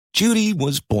Judy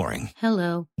was boring.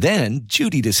 Hello. Then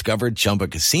Judy discovered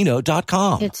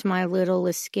ChumbaCasino.com. It's my little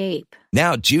escape.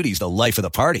 Now Judy's the life of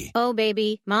the party. Oh,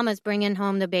 baby, mama's bringing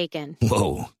home the bacon.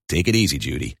 Whoa, take it easy,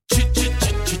 Judy.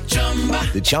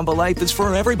 The Chumba life is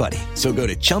for everybody. So go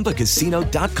to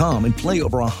ChumbaCasino.com and play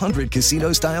over 100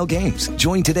 casino-style games.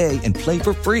 Join today and play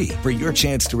for free for your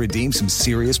chance to redeem some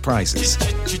serious prizes.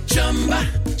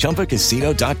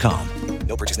 ChumbaCasino.com.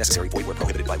 No purchase necessary. Void where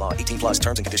prohibited by law. 18 plus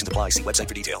terms and conditions apply. See website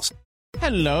for details.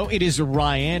 Hello, it is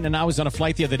Ryan, and I was on a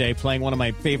flight the other day playing one of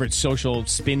my favorite social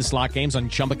spin slot games on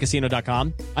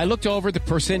ChumbaCasino.com. I looked over at the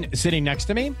person sitting next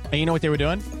to me, and you know what they were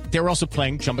doing? They were also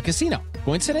playing Chumba Casino.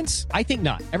 Coincidence? I think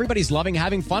not. Everybody's loving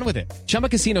having fun with it. Chumba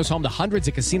Casino is home to hundreds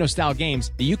of casino-style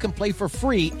games that you can play for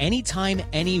free anytime,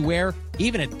 anywhere,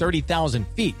 even at 30,000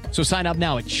 feet. So sign up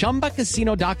now at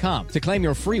ChumbaCasino.com to claim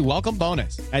your free welcome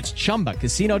bonus. That's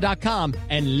ChumbaCasino.com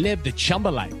and live the Chumba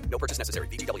life. No purchase necessary.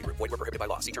 VGW. Void where prohibited by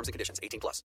law. See terms and conditions. 18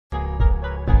 plus.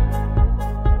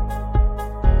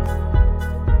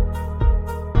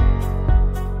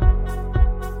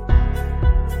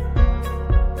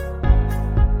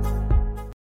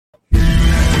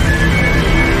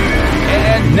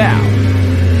 And now,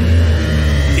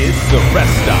 it's the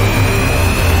Rest Stop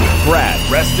with Brad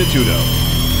Restituto.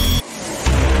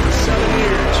 7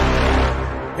 years.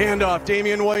 Handoff,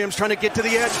 Damian Williams trying to get to the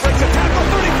edge. Breaks a tackle,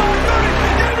 35, 30.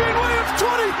 Damian Williams,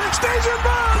 20. Stays in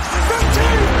bounds.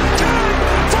 15,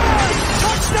 10, 5.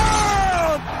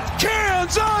 Touchdown!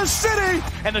 Kansas City!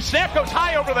 And the snap goes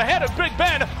high over the head of Big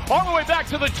Ben, all the way back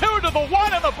to the 2, to the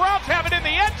 1, and the Browns have it in the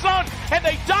end zone, and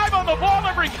they dive on the ball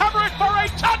and recover it for a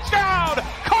touchdown!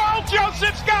 Carl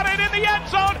Joseph's got it in the end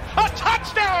zone, a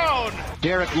touchdown!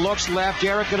 Derek looks left,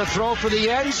 Derek gonna throw for the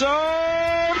end zone!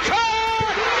 Caught!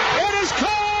 It is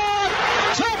caught!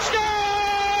 Touchdown!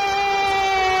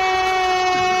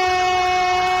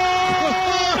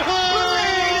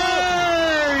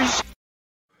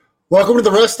 Welcome to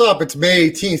the Rest Stop. It's May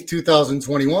 18th,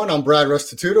 2021. I'm Brad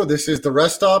Restituto. This is the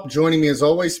Rest Stop. Joining me as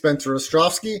always, Spencer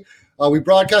Ostrovsky. We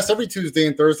broadcast every Tuesday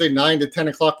and Thursday, 9 to 10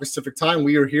 o'clock Pacific time.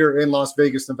 We are here in Las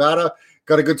Vegas, Nevada.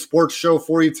 Got a good sports show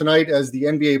for you tonight as the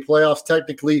NBA playoffs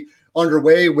technically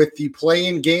underway with the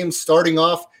play-in games starting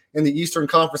off in the Eastern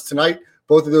Conference tonight.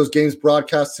 Both of those games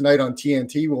broadcast tonight on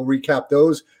TNT. We'll recap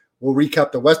those. We'll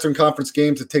recap the Western Conference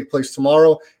games that take place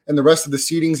tomorrow and the rest of the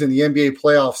seedings in the NBA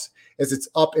playoffs as it's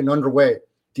up and underway.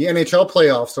 The NHL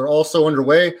playoffs are also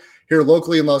underway here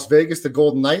locally in Las Vegas. The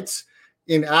Golden Knights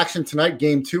in action tonight.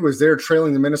 Game 2 as they're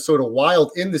trailing the Minnesota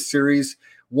Wild in the series,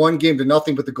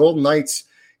 1-0, but the Golden Knights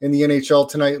in the NHL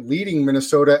tonight leading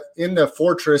Minnesota in the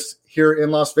Fortress here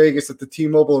in Las Vegas at the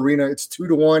T-Mobile Arena. It's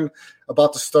 2-1,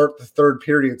 about to start the third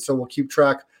period. So we'll keep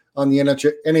track on the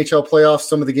NHL playoffs.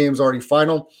 Some of the games already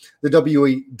final. The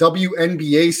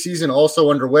WNBA season also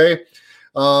underway.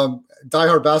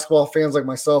 Diehard basketball fans like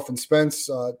myself and Spence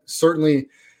certainly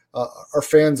are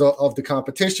fans of the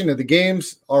competition, of the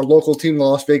games. Our local team, the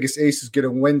Las Vegas Aces, get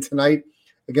a win tonight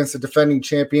against the defending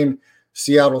champion,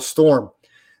 Seattle Storm.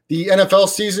 The NFL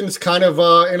season is kind of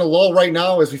in a lull right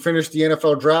now as we finished the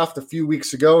NFL draft a few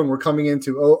weeks ago, and we're coming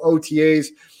into OTAs.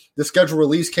 The schedule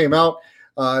release came out.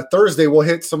 Thursday, we'll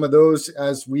hit some of those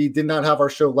as we did not have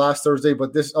our show last Thursday,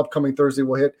 but this upcoming Thursday,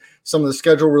 we'll hit some of the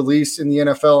schedule release in the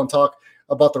NFL and talk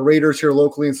about the Raiders here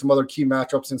locally and some other key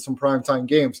matchups and some primetime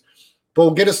games. But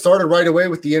we'll get it started right away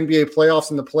with the NBA playoffs,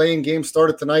 and the play-in game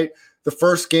started tonight. The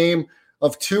first game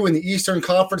of 2 in the Eastern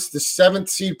Conference. The 7th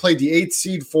seed played the 8th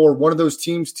seed for one of those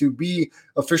teams to be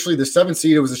officially the 7th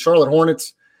seed. It was the Charlotte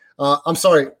Hornets. I'm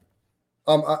sorry.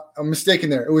 I'm mistaken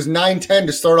there. It was 9-10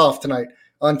 to start off tonight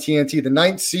on TNT. The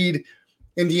 9th seed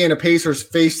Indiana Pacers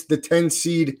faced the 10th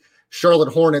seed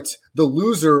Charlotte Hornets. The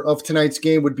loser of tonight's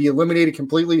game would be eliminated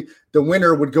completely. The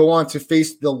winner would go on to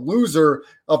face the loser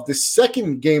of the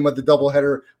second game of the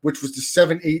doubleheader, which was the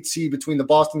 7-8 seed between the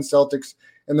Boston Celtics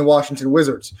and the Washington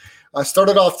Wizards.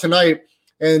 Started off tonight,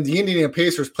 and the Indiana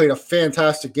Pacers played a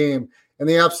fantastic game, and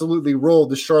they absolutely rolled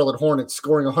the Charlotte Hornets,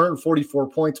 scoring 144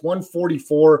 points,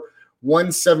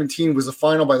 117 was the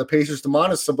final by the Pacers.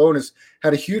 Domantas Sabonis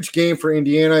had a huge game for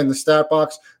Indiana in the stat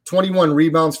box, 21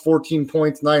 rebounds, 14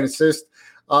 points, 9 assists.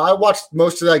 I watched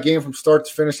most of that game from start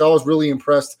to finish. I was really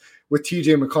impressed with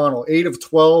TJ McConnell, 8 of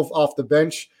 12 off the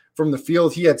bench from the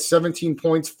field. He had 17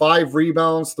 points, 5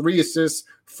 rebounds, 3 assists,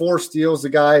 4 steals. The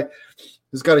guy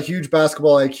has got a huge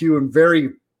basketball IQ and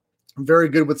very, very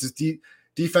good with his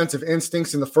defensive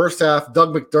instincts. In the first half,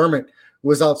 Doug McDermott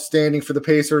was outstanding for the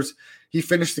Pacers. He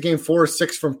finished the game 4 of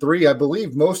 6 from 3. I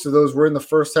believe most of those were in the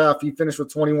first half. He finished with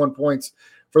 21 points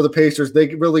for the Pacers.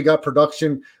 They really got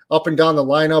production up and down the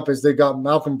lineup as they got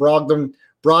Malcolm Brogdon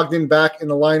back in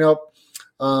the lineup.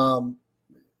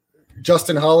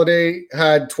 Justin Holiday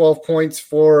had 12 points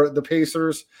for the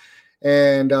Pacers,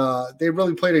 and they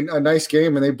really played a nice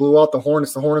game, and they blew out the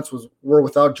Hornets. The Hornets were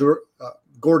without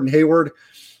Gordon Hayward.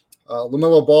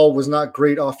 LaMelo Ball was not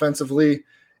great offensively,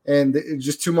 and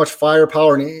just too much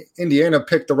firepower. And Indiana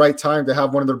picked the right time to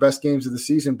have one of their best games of the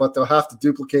season, but they'll have to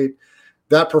duplicate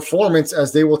that performance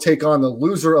as they will take on the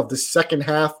loser of the second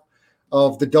half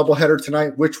of the doubleheader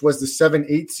tonight, which was the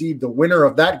 7-8 seed. The winner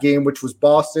of that game, which was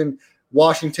Boston,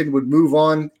 Washington, would move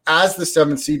on as the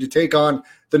 7th seed to take on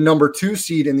the number 2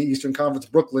 seed in the Eastern Conference,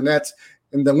 Brooklyn Nets.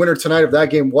 And the winner tonight of that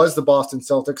game was the Boston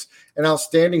Celtics. An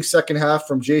outstanding second half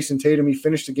from Jason Tatum. He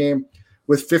finished the game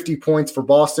with 50 points for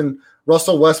Boston.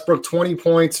 Russell Westbrook, 20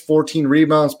 points, 14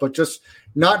 rebounds, but just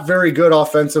not very good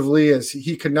offensively as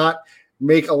he could not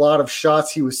make a lot of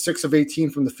shots. He was 6 of 18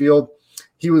 from the field.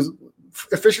 He was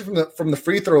efficient from the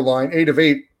free throw line, 8 of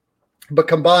 8. But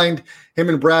combined, him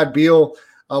and Brad Beal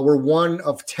were 1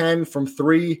 of 10 from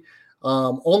 3.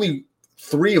 Only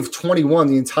 3 of 21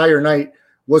 the entire night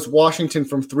was Washington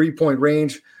from 3-point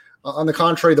range. On the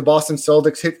contrary, the Boston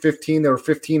Celtics hit 15. They were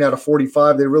 15 out of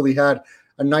 45. They really had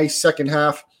a nice second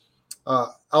half,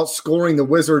 outscoring the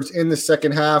Wizards in the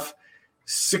second half.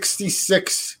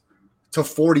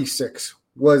 66-46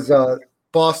 was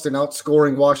Boston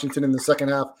outscoring Washington in the second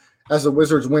half as the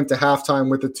Wizards went to halftime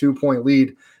with a 2-point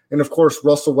lead. And, of course,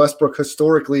 Russell Westbrook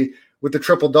historically with the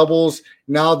triple-doubles,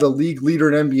 now the league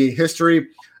leader in NBA history.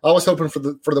 I was hoping for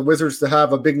the Wizards to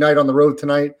have a big night on the road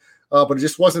tonight, but it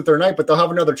just wasn't their night. But they'll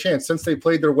have another chance since they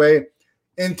played their way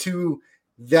into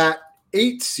that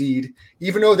 8th seed.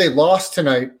 Even though they lost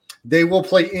tonight, they will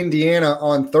play Indiana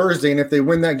on Thursday, and if they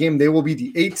win that game, they will be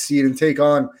the 8th seed and take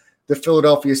on the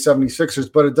Philadelphia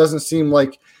 76ers. But it doesn't seem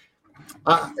like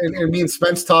and me and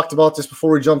Spence talked about this before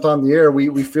we jumped on the air.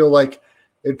 We feel like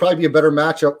it'd probably be a better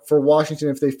matchup for Washington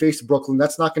if they face Brooklyn.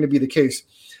 That's not going to be the case.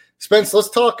 Spence, let's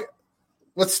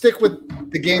stick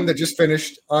with the game that just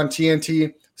finished on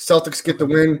TNT. Celtics get the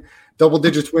win, double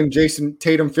digits win. Jason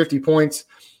Tatum, 50 points.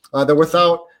 They're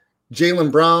without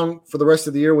Jaylen Brown for the rest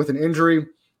of the year with an injury.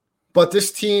 But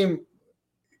this team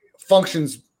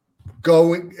functions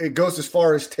it goes as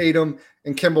far as Tatum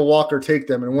and Kemba Walker take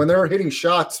them. And when they're hitting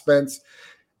shots, Spence,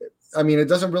 I mean, it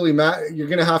doesn't really matter. You're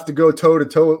going to have to go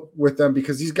toe-to-toe with them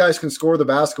because these guys can score the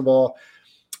basketball.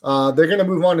 They're going to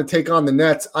move on to take on the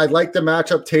Nets. I like the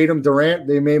matchup Tatum-Durant.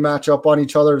 They may match up on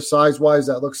each other size-wise.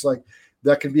 That looks like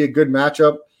that could be a good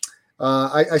matchup.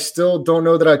 I still don't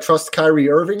know that I trust Kyrie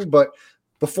Irving, but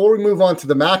before we move on to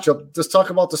the matchup, just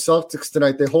talk about the Celtics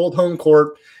tonight. They hold home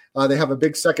court. They have a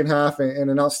big second half and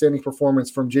an outstanding performance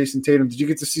from Jason Tatum. Did you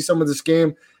get to see some of this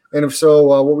game? And if so,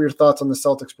 what were your thoughts on the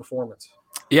Celtics' performance?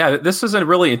 Yeah, this was a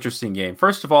really interesting game.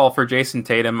 First of all, for Jason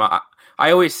Tatum,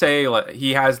 I always say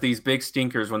he has these big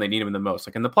stinkers when they need him the most,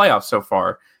 like in the playoffs so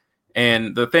far.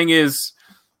 And the thing is,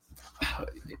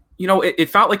 it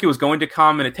felt like it was going to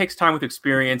come, and it takes time with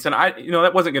experience. And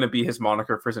that wasn't going to be his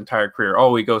moniker for his entire career.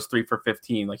 Oh, he goes 3 for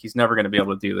 15. Like, he's never going to be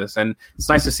able to do this. And it's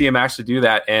nice to see him actually do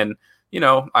that. And,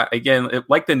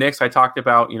 like the Knicks I talked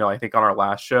about, I think on our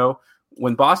last show,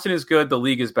 when Boston is good, the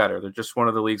league is better. They're just one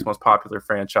of the league's most popular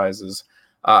franchises.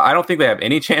 I don't think they have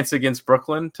any chance against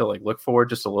Brooklyn to look forward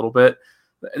just a little bit.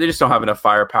 They just don't have enough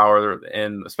firepower,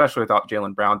 and especially without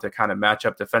Jaylen Brown to kind of match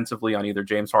up defensively on either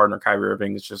James Harden or Kyrie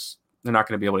Irving. It's just they're not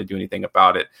going to be able to do anything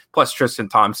about it. Plus, Tristan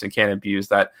Thompson can't abuse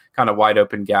that kind of wide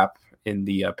open gap in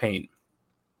the paint.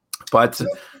 But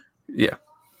yeah,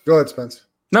 go ahead, Spence.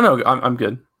 No, I'm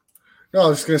good. No, I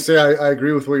was just going to say I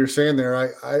agree with what you're saying there.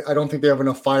 I don't think they have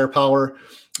enough firepower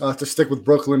to stick with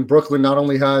Brooklyn. Brooklyn not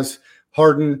only has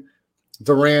Harden,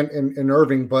 Durant, and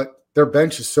Irving, but their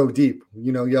bench is so deep.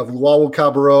 You have Luau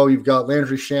Cabarrot, you've got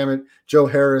Landry Shamet, Joe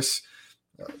Harris,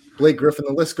 Blake Griffin.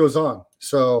 The list goes on.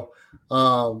 So,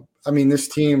 this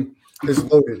team is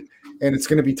loaded, and it's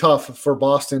going to be tough for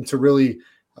Boston to really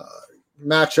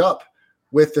match up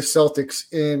with the Celtics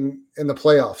in the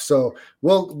playoffs. So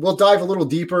we'll dive a little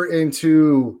deeper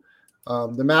into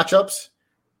the matchups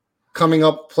coming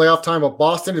up playoff time. But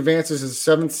Boston advances as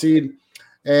a 7th seed,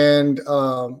 and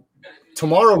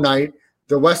tomorrow night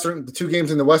the 2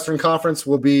 games in the Western Conference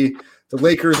will be the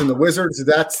Lakers and the Wizards.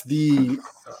 That's the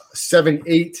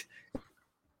 7-8.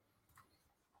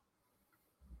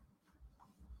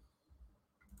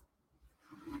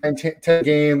 And 10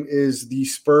 game is the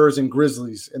Spurs and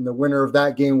Grizzlies, and the winner of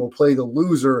that game will play the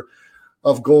loser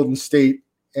of Golden State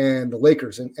and the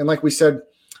Lakers. And like we said,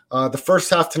 the first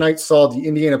half tonight saw the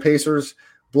Indiana Pacers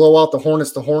blow out the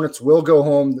Hornets. The Hornets will go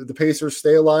home. The Pacers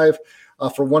stay alive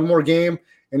for one more game,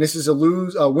 and this is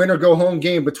a winner-go-home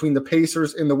game between the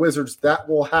Pacers and the Wizards. That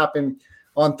will happen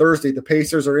on Thursday. The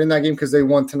Pacers are in that game because they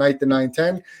won tonight, the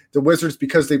 9-10. The Wizards,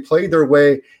 because they played their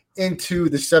way into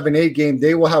the 7-8 game,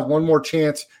 they will have one more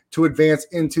chance to advance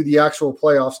into the actual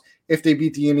playoffs if they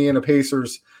beat the Indiana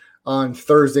Pacers on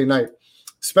Thursday night.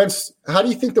 Spence, how do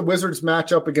you think the Wizards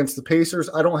match up against the Pacers?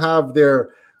 I don't have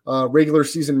their regular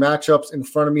season matchups in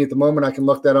front of me at the moment. I can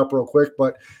look that up real quick,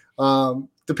 but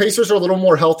the Pacers are a little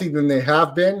more healthy than they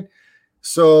have been.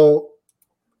 So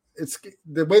it's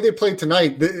the way they played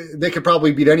tonight. They could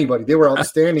probably beat anybody. They were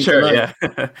outstanding. Sure, tonight.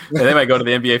 yeah. They might go to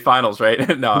the NBA Finals,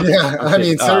 right? No. Yeah, I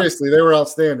mean, seriously, they were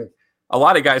outstanding. A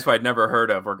lot of guys who I'd never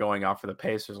heard of were going off for the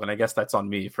Pacers, and I guess that's on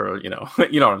me for, you know what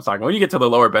I'm talking about. When you get to the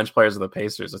lower bench players of the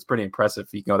Pacers, it's pretty impressive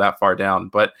if you can go that far down.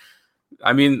 But,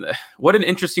 I mean, what an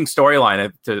interesting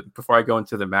storyline before I go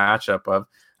into the matchup of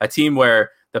a team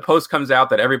where the Post comes out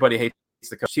that everybody hates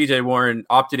the coach. TJ Warren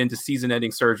opted into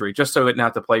season-ending surgery just so he didn't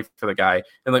have to play for the guy.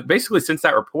 And like basically since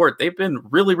that report, they've been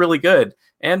really, really good.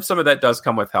 And some of that does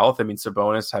come with health. I mean,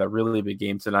 Sabonis had a really big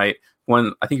game tonight.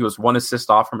 I think it was 1 assist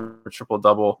off from a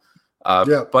triple-double.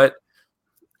 But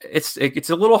it's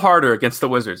a little harder against the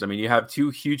Wizards. I mean, you have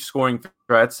 2 huge scoring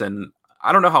threats, and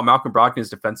I don't know how Malcolm Brogdon is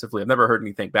defensively. I've never heard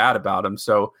anything bad about him.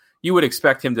 So you would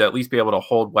expect him to at least be able to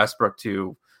hold Westbrook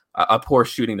to a poor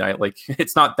shooting night. Like,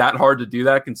 it's not that hard to do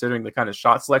that considering the kind of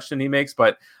shot selection he makes.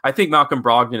 But I think Malcolm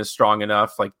Brogdon is strong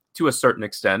enough, like to a certain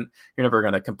extent. You're never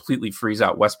going to completely freeze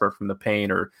out Westbrook from the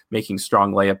paint or making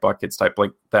strong layup buckets type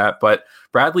like that. But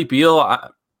Bradley Beal,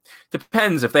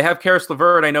 depends. If they have Karis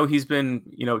LeVert, I know he's been,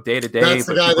 day to day. That's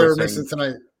the guy they were missing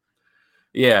tonight.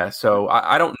 Yeah, so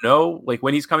I don't know. Like,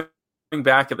 when he's coming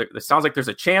back, it sounds like there's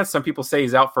a chance. Some people say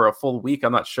he's out for a full week.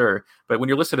 I'm not sure. But when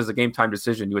you're listed as a game time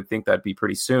decision, you would think that'd be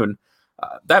pretty soon.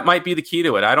 That might be the key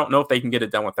to it. I don't know if they can get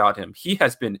it done without him. He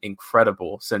has been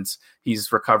incredible since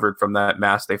he's recovered from that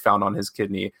mass they found on his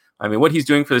kidney. I mean, what he's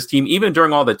doing for this team, even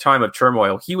during all the time of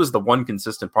turmoil, he was the one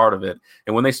consistent part of it.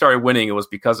 And when they started winning, it was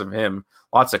because of him.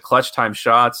 Lots of clutch time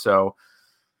shots. So,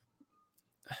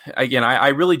 again, I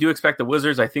really do expect the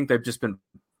Wizards. I think they've just been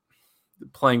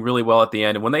playing really well at the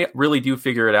end. And when they really do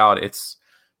figure it out, it's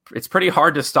pretty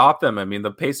hard to stop them. I mean, the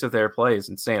pace of their play is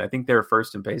insane. I think they're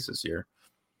first in pace this year.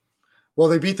 Well,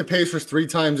 they beat the Pacers 3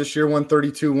 times this year,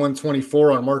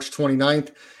 132-124 on March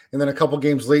 29th. And then a couple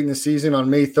games late in the season on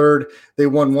May 3rd, they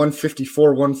won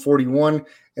 154-141.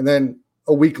 And then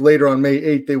a week later on May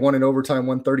 8th, they won in overtime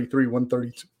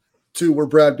 133-132, where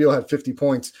Brad Beal had 50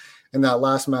 points in that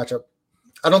last matchup.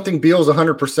 I don't think Beal's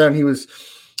 100%. He was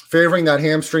favoring that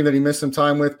hamstring that he missed some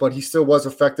time with, but he still was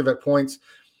effective at points.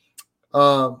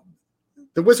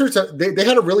 The Wizards, they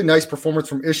had a really nice performance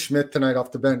from Ish Smith tonight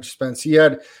off the bench, Spence. He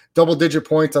had double-digit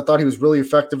points. I thought he was really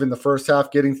effective in the first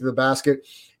half getting to the basket.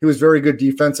 He was very good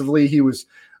defensively. He was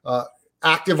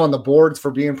active on the boards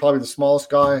for being probably the smallest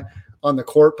guy on the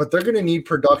court, but they're going to need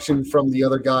production from the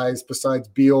other guys besides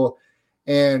Beal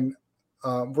and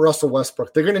Russell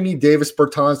Westbrook. They're going to need Davis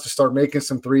Bertans to start making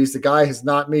some threes. The guy has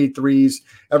not made threes.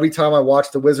 Every time I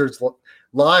watch the Wizards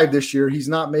live this year, he's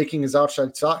not making his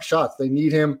outside shots. They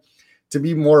need him to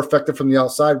be more effective from the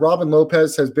outside. Robin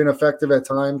Lopez has been effective at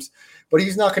times, but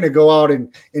he's not going to go out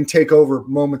and take over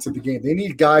moments of the game. They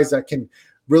need guys that can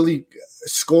really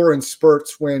score in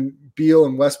spurts when Beal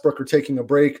and Westbrook are taking a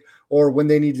break or when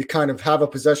they need to kind of have a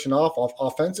possession off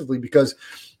offensively, because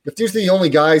if these are the only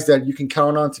guys that you can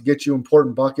count on to get you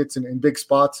important buckets and in big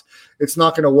spots, it's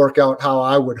not going to work out how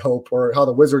I would hope or how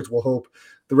the Wizards will hope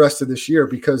the rest of this year,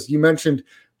 because you mentioned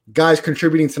guys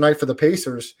contributing tonight for the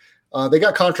Pacers. They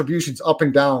got contributions up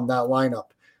and down that lineup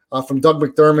from Doug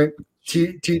McDermott,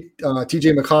 TJ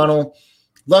McConnell,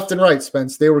 left and right,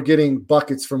 Spence. They were getting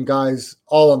buckets from guys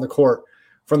all on the court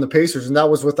from the Pacers, and that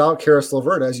was without Karis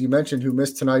LeVert, as you mentioned, who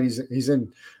missed tonight. He's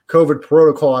in COVID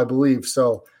protocol, I believe.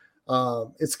 So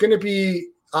it's going to be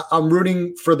 – I'm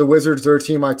rooting for the Wizards, their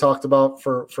team I talked about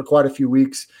for quite a few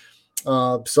weeks.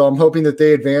 So I'm hoping that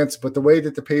they advance. But the way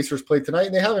that the Pacers played tonight,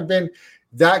 and they haven't been –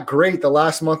 that great the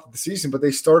last month of the season, but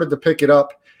they started to pick it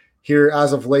up here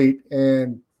as of late,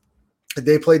 and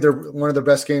they played one of their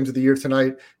best games of the year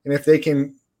tonight. And if they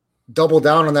can double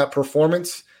down on that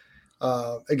performance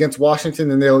against Washington,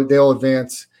 then they'll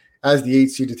advance as the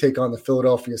 8th seed to take on the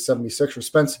Philadelphia 76ers.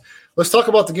 Spence, let's talk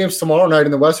about the games tomorrow night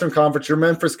in the Western Conference. Your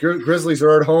Memphis Grizzlies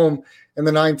are at home in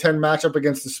the 9-10 matchup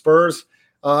against the Spurs.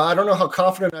 I don't know how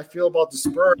confident I feel about the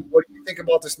Spurs. What do you think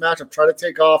about this matchup? Try to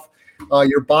take off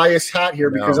your bias hat here,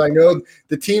 because I know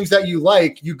the teams that you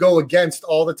like, you go against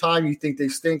all the time. You think they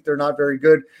stink. They're not very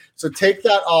good. So take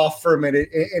that off for a minute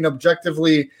and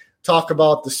objectively talk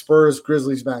about the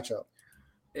Spurs-Grizzlies matchup.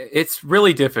 It's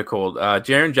really difficult.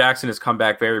 Jaren Jackson has come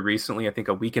back very recently, I think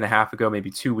a week and a half ago, maybe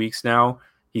 2 weeks now.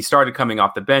 he started coming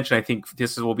off the bench, and I think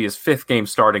this will be his 5th game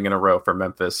starting in a row for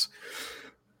Memphis.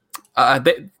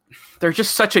 They're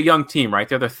just such a young team, right?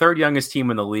 They're the 3rd youngest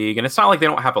team in the league, and it's not like they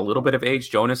don't have a little bit of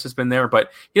age. Jonas has been there,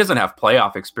 but he doesn't have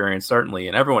playoff experience, certainly,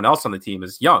 and everyone else on the team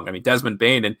is young. I mean, Desmond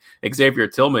Bane and Xavier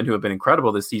Tillman, who have been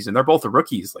incredible this season, they're both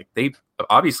rookies. Like, they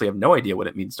obviously have no idea what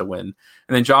it means to win.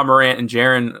 And then John Morant and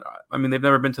Jaren, I mean, they've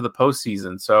never been to the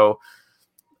postseason, so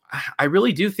I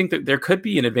really do think that there could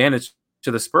be an advantage to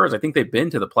the Spurs. I think they've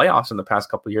been to the playoffs in the past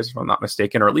couple of years, if I'm not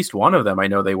mistaken, or at least one of them I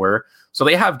know they were. So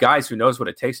they have guys who knows what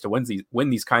it takes to win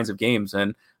these kinds of games.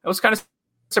 And I was kind of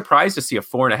surprised to see a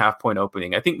 4.5-point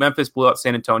opening. I think Memphis blew out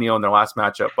San Antonio in their last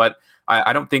matchup, but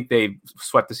I don't think they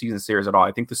swept the season series at all.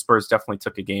 I think the Spurs definitely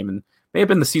took a game, and may have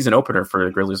been the season opener for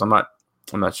the Grizzlies. I'm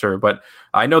not sure, but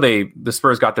I know the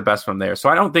Spurs got the best from there. So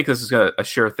I don't think this is a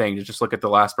sure thing to just look at the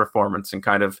last performance and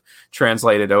kind of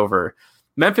translate it over.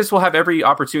 Memphis will have every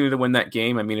opportunity to win that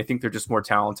game. I mean, I think they're just more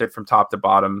talented from top to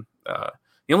bottom.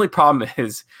 The only problem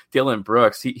is Dillon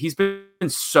Brooks. He's been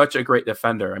such a great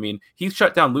defender. I mean, he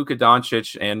shut down Luka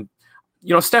Doncic, and,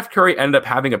 Steph Curry ended up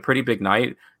having a pretty big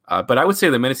night. But I would say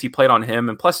the minutes he played on him,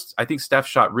 and plus I think Steph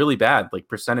shot really bad, like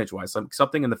percentage-wise,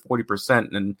 something in the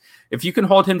 40%. And if you can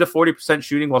hold him to 40%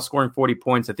 shooting while scoring 40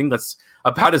 points, I think that's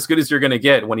about as good as you're going to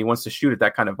get when he wants to shoot at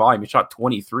that kind of volume. He shot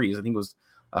 23s. I think it was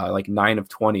like 9 of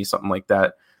 20, something like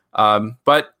that.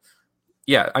 But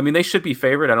yeah, I mean, they should be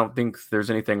favored. I don't think there's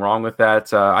anything wrong with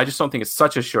that. I just don't think it's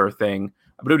such a sure thing.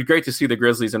 But it would be great to see the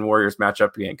Grizzlies and Warriors match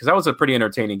up again, because that was a pretty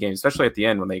entertaining game, especially at the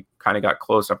end when they kind of got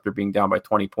close after being down by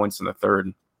 20 points in the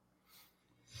third.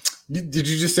 Did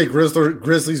you just say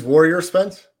Grizzlies Warriors,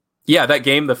 Spence? Yeah, that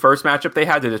game, the first matchup they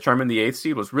had to determine the 8th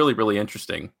seed, was really, really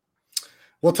interesting.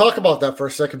 We'll talk about that for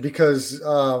a second, because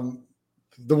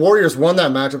the Warriors won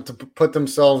that matchup to put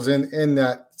themselves in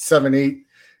that 7-8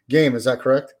 game. Is that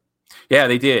correct? Yeah,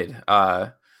 they did.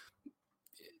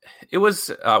 It was,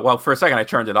 for a second I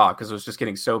turned it off because it was just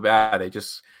getting so bad. They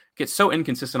just get so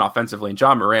inconsistent offensively. And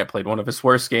John Morant played one of his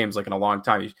worst games in a long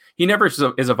time. He never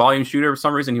is a volume shooter for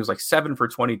some reason. He was 7 for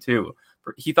 22.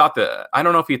 He thought I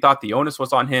don't know if he thought the onus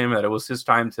was on him, that it was his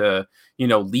time to,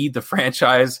 lead the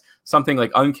franchise, something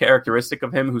uncharacteristic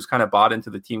of him, who's kind of bought into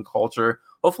the team culture.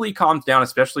 Hopefully he calms down,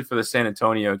 especially for the San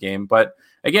Antonio game. But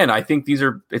again, I think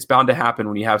it's bound to happen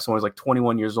when you have someone who's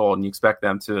 21 years old and you expect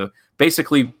them to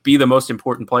basically be the most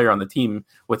important player on the team.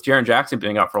 With Jaren Jackson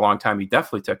being out for a long time, he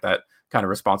definitely took that kind of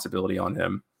responsibility on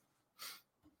him.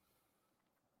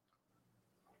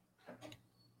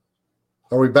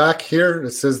 Are we back here?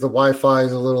 It says the Wi-Fi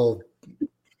is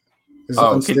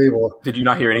unstable. Did you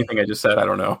not hear anything I just said? I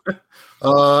don't know.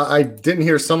 I didn't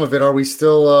hear some of it. Are we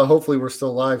still? Hopefully, we're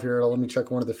still live here. Let me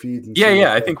check one of the feeds.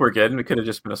 Yeah. I think we're good. And it could have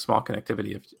just been a small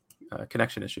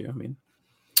connection issue. I mean,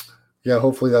 yeah.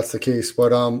 Hopefully, that's the case.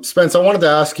 But Spence, I wanted to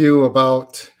ask you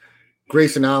about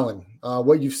Grayson Allen.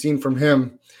 What you've seen from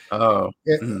him. Of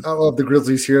the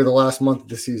Grizzlies here the last month of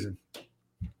the season.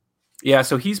 Yeah,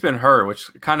 so he's been hurt, which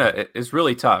kind of is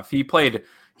really tough. He played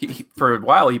for a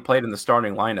while. He played in the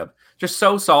starting lineup, just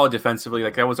so solid defensively.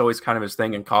 That was always kind of his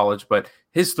thing in college. But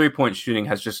his 3-point shooting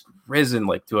has just risen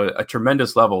to a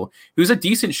tremendous level. He was a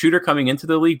decent shooter coming into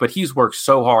the league, but he's worked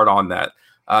so hard on that.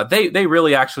 They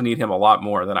really actually need him a lot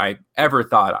more than I ever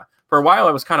thought. For a while,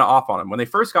 I was kind of off on him. When they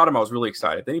first got him, I was really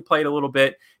excited. Then he played a little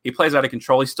bit. He plays out of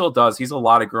control. He still does. He's a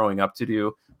lot of growing up to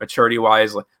do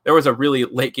maturity-wise. There was a really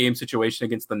late-game situation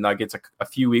against the Nuggets a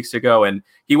few weeks ago, and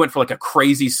he went for a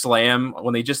crazy slam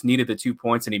when they just needed the 2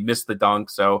 points, and he missed the dunk.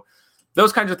 So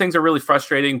those kinds of things are really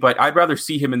frustrating, but I'd rather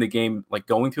see him in the game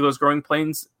going through those growing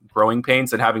pains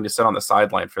than having to sit on the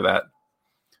sideline for that.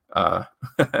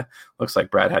 Looks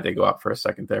like Brad had to go out for a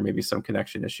second there. Maybe some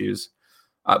connection issues.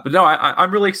 But no,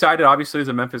 I'm really excited, obviously, as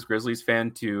a Memphis Grizzlies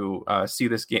fan, to see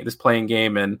this playing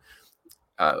game. And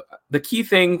the key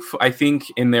thing, I think,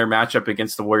 in their matchup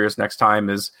against the Warriors next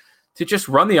time is to just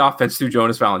run the offense through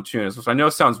Jonas Valanciunas, which I know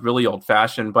sounds really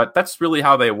old-fashioned, but that's really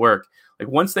how they work.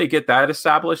 Once they get that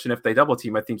established, and if they double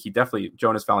team, I think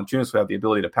Jonas Valanciunas would have the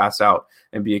ability to pass out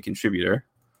and be a contributor.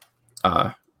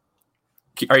 Are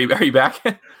you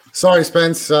back? Sorry,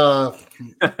 Spence.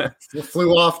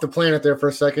 Flew off the planet there for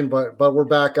a second, but we're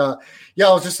back. I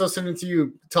was just listening to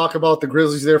you talk about the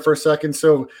Grizzlies there for a second.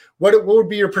 So what would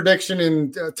be your prediction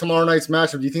in tomorrow night's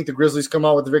matchup? Do you think the Grizzlies come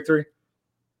out with the victory?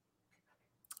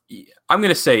 I'm going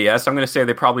to say yes. I'm going to say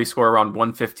they probably score around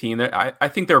 115. I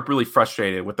think they're really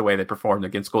frustrated with the way they performed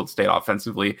against Golden State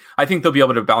offensively. I think they'll be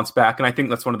able to bounce back, and I think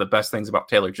that's one of the best things about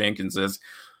Taylor Jenkins is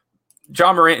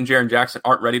John Morant and Jaren Jackson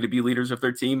aren't ready to be leaders of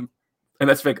their team. And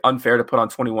that's unfair to put on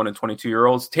 21 and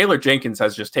 22-year-olds. Taylor Jenkins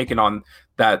has just taken on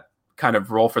that kind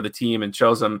of role for the team and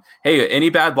shows them, hey, any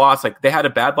bad loss, like they had a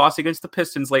bad loss against the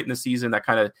Pistons late in the season that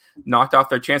kind of knocked off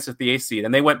their chance at the 8th seed,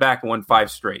 and they went back and won 5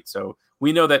 straight. So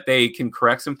we know that they can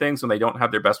correct some things when they don't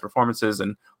have their best performances,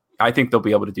 and I think they'll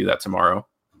be able to do that tomorrow.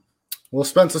 Well,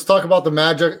 Spence, let's talk about the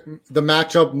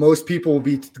matchup most people will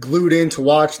be glued in to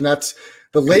watch, and that's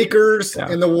the Lakers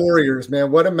and the Warriors,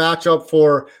 man. What a matchup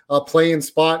for a play-in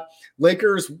spot.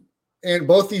 Lakers and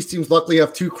both these teams luckily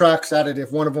have 2 cracks at it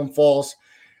if one of them falls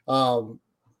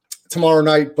tomorrow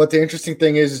night. But the interesting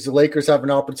thing is the Lakers have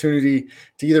an opportunity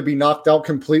to either be knocked out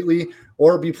completely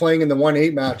or be playing in the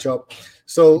 1-8 matchup.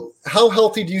 So how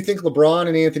healthy do you think LeBron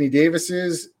and Anthony Davis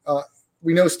is?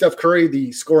 We know Steph Curry,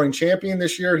 the scoring champion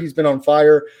this year. He's been on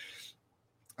fire.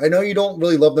 I know you don't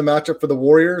really love the matchup for the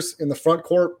Warriors in the front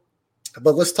court,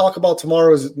 but let's talk about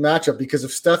tomorrow's matchup, because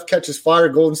if Steph catches fire,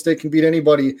 Golden State can beat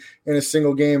anybody in a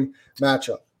single game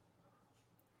matchup.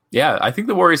 Yeah, I think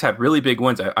the Warriors had really big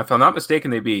wins. If I'm not mistaken,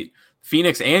 they beat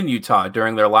Phoenix and Utah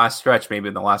during their last stretch, maybe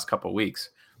in the last couple of weeks.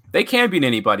 They can beat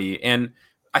anybody, and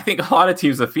I think a lot of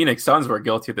teams, the Phoenix Suns, were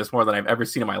guilty of this more than I've ever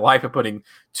seen in my life, of putting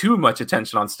too much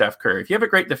attention on Steph Curry. If you have a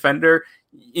great defender,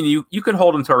 you can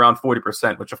hold him to around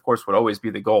 40%, which of course would always be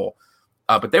the goal.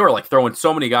 But they were like throwing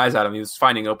so many guys at him. He was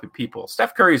finding open people.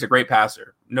 Steph Curry is a great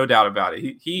passer, no doubt about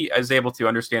it. He is able to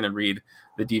understand and read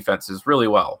the defenses really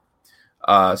well.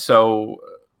 The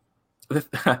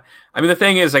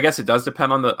thing is, I guess it does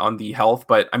depend on the health,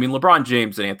 but I mean, LeBron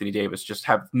James and Anthony Davis just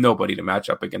have nobody to match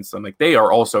up against them. Like, they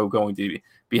are also going to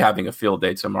be having a field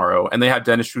day tomorrow, and they have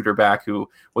Dennis Schroeder back, who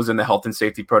was in the health and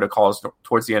safety protocols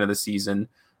towards the end of the season.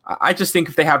 I just think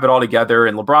if they have it all together,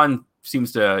 and LeBron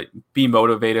seems to be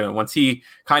motivated, and once he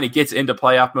kind of gets into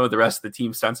playoff mode, the rest of the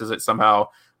team senses it somehow.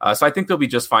 So I think they'll be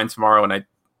just fine tomorrow, and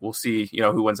we'll see,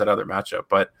 who wins that other matchup.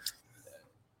 But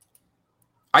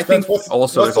I think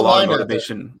also there's a lot of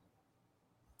motivation.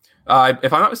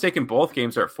 If I'm not mistaken, both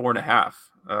games are at 4.5.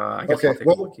 I guess I'll take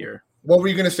a look here. What were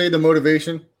you going to say, the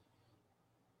motivation?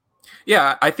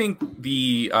 Yeah, I think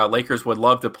the Lakers would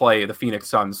love to play the Phoenix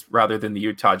Suns rather than the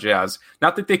Utah Jazz.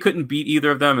 Not that they couldn't beat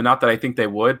either of them, and not that I think they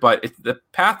would, but the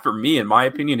path for me, in my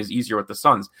opinion, is easier with the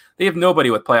Suns. They have nobody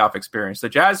with playoff experience. The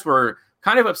Jazz were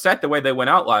kind of upset the way they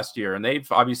went out last year, and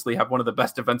they've obviously have one of the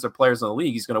best defensive players in the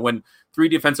league. He's going to win 3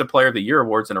 Defensive Player of the Year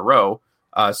awards in a row.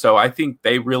 So I think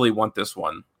they really want this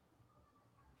one.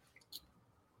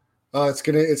 It's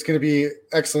gonna be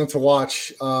excellent to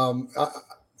watch.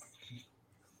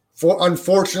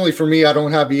 Unfortunately for me, I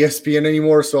don't have ESPN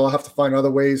anymore, so I'll have to find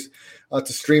other ways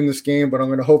to stream this game. But I'm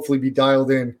going to hopefully be dialed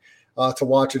in to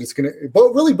watch it. It's going to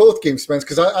really both games, Spence,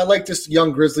 because I like this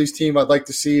young Grizzlies team. I'd like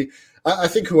to see. I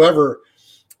think whoever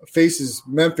faces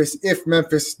Memphis, if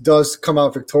Memphis does come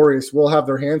out victorious, will have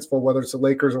their hands full, whether it's the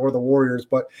Lakers or the Warriors.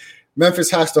 But Memphis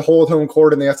has to hold home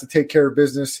court, and they have to take care of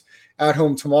business at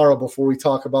home tomorrow before we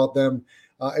talk about them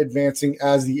advancing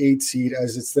as the 8th seed,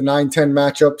 as it's the 9-10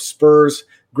 matchup. Spurs,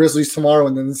 Grizzlies tomorrow,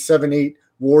 and then the 7-8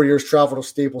 Warriors travel to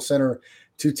Staples Center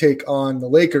to take on the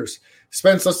Lakers.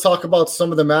 Spence, let's talk about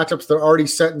some of the matchups that are already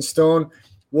set in stone.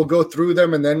 We'll go through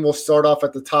them, and then we'll start off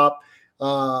at the top.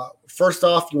 First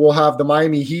off, we'll have the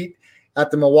Miami Heat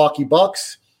at the Milwaukee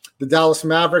Bucks, the Dallas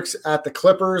Mavericks at the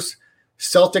Clippers,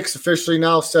 Celtics officially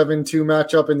now 7-2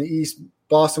 matchup in the East.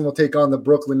 Boston will take on the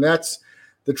Brooklyn Nets.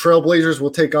 The Trailblazers will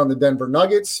take on the Denver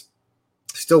Nuggets.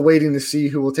 Still waiting to see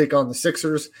who will take on the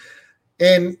Sixers.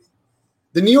 And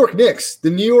the New York Knicks.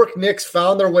 The New York Knicks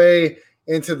found their way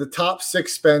into the top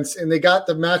 6, Spence, and they got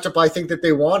the matchup I think that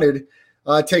they wanted,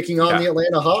 taking on the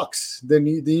Atlanta Hawks. The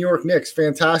New York Knicks,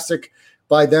 fantastic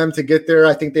by them to get there.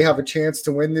 I think they have a chance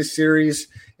to win this series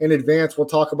in advance. We'll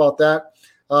talk about that.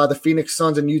 The Phoenix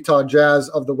Suns and Utah Jazz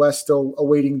of the West still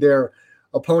awaiting their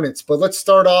opponents. But let's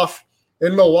start off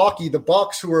in Milwaukee. The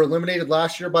Bucks, who were eliminated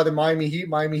last year by the Miami Heat.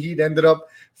 Miami Heat ended up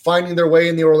finding their way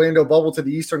in the Orlando bubble to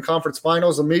the Eastern Conference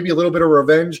Finals, and maybe a little bit of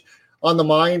revenge on the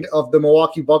mind of the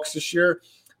Milwaukee Bucks this year.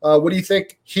 What do you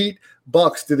think, Heat,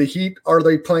 Bucks? Are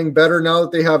they playing better now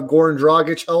that they have Goran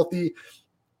Dragic healthy?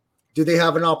 Do they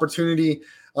have an opportunity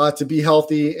to be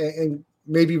healthy and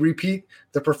maybe repeat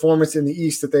the performance in the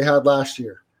East that they had last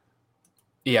year?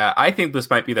 Yeah, I think this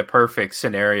might be the perfect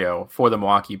scenario for the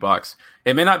Milwaukee Bucks.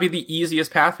 It may not be the easiest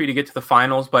path for you to get to the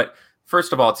finals, but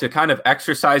first of all, to kind of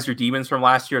exercise your demons from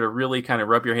last year, to really kind of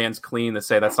rub your hands clean, to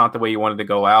say that's not the way you wanted to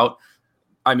go out.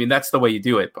 I mean, that's the way you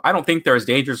do it. I don't think they're as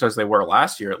dangerous as they were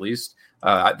last year, at least.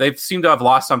 They seem to have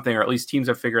lost something, or at least teams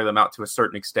have figured them out to a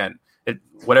certain extent.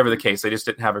 Whatever the case, they just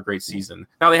didn't have a great season.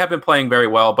 Now, they have been playing very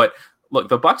well, but look,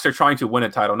 the Bucks are trying to win a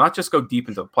title, not just go deep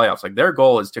into the playoffs. Like, their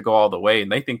goal is to go all the way, and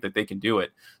they think that they can do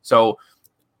it. So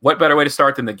what better way to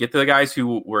start than to get to the guys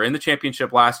who were in the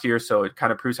championship last year? So it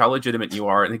kind of proves how legitimate you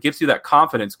are, and it gives you that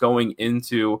confidence going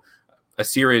into a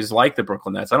series like the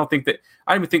Brooklyn Nets. I don't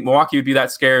even think Milwaukee would be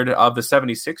that scared of the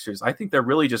 76ers. I think they're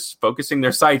really just focusing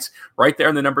their sights right there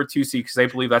in the number 2 seed because they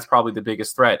believe that's probably the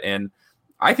biggest threat. And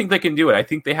I think they can do it. I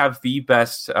think they have the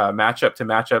best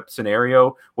matchup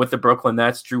scenario with the Brooklyn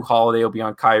Nets. Drew Holiday will be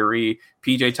on Kyrie,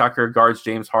 PJ Tucker guards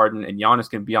James Harden, and Giannis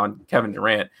can be on Kevin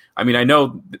Durant. I mean, I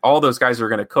know all those guys are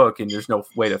going to cook, and there's no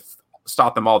way to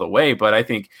stop them all the way. But I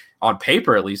think on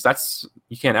paper, at least,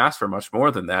 you can't ask for much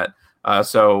more than that.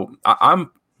 So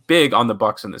I'm big on the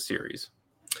Bucks in the series.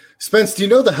 Spence, do you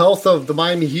know the health of the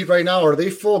Miami Heat right now? Are they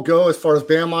full go as far as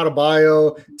Bam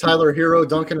Adebayo, Tyler Hero,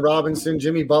 Duncan Robinson,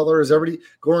 Jimmy Butler? Goran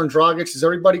Dragic? Is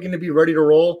everybody going to be ready to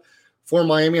roll for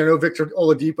Miami? I know Victor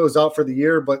Oladipo is out for the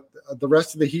year, but the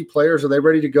rest of the Heat players, are they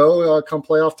ready to go come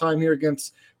playoff time here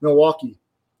against Milwaukee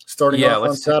starting off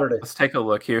on Saturday? Let's take a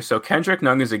look here. So Kendrick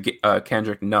Nunn is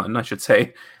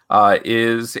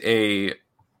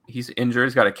he's injured.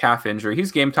 He's got a calf injury.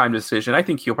 He's game time decision. I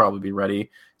think he'll probably be ready.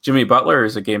 Jimmy Butler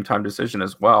is a game time decision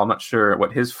as well. I'm not sure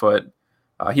what his foot.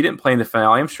 He didn't play in the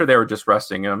finale. I'm sure they were just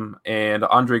resting him. And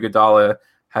Andre Iguodala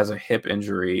has a hip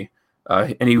injury,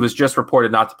 and he was just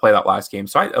reported not to play that last game.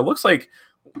 So it looks like,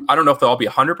 I don't know if they'll all be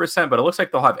 100%, but it looks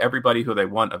like they'll have everybody who they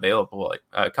want available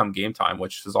come game time,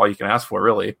 which is all you can ask for,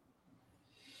 really.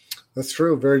 That's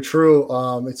true. Very true.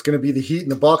 It's going to be the Heat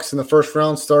and the Bucks in the first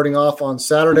round starting off on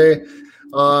Saturday.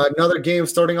 Another game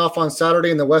starting off on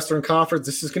Saturday in the Western Conference.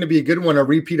 This is going to be a good one, a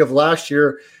repeat of last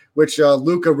year, which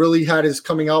Luka really had his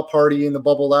coming out party in the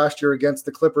bubble last year against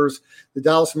the Clippers. The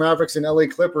Dallas Mavericks and LA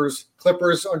Clippers.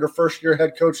 Clippers under first-year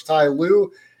head coach Ty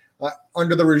Lue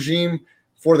under the regime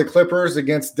for the Clippers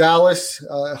against Dallas.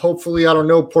 Hopefully, I don't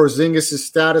know Porzingis'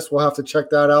 status. We'll have to check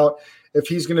that out if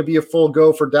he's going to be a full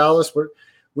go for Dallas. But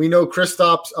we know Luka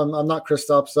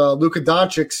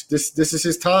Doncic, this is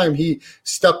his time. He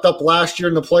stepped up last year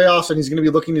in the playoffs, and he's going to be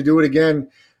looking to do it again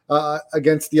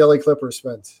against the LA Clippers,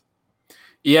 Spence.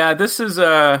 Yeah, this is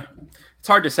it's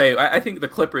hard to say. I think the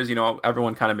Clippers,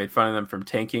 everyone kind of made fun of them from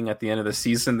tanking at the end of the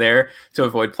season there to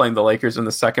avoid playing the Lakers in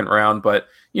the second round. But,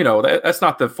 that's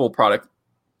not the full product.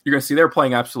 You're going to see they're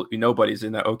playing absolutely nobodies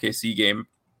in that OKC game.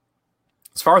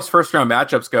 As far as first-round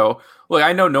matchups go, look,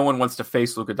 I know no one wants to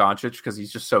face Luka Doncic because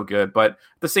he's just so good. But at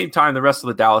the same time, the rest of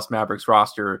the Dallas Mavericks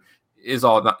roster is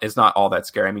not all that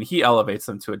scary. I mean, he elevates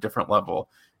them to a different level.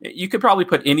 You could probably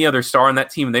put any other star on that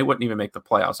team, and they wouldn't even make the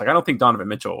playoffs. Like, I don't think Donovan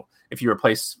Mitchell, if you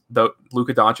replace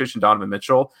Luka Doncic and Donovan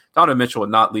Mitchell would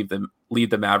not lead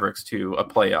the Mavericks to a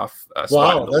playoff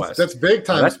spot in the West. That's big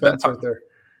time, Spence, right there.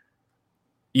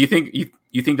 You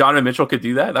think Donovan Mitchell could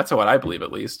do that? That's what I believe,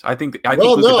 at least. I think.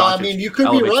 You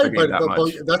could be right,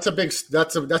 but that's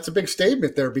a big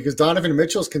statement there because Donovan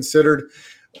Mitchell is considered,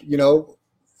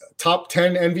 top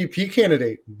 10 MVP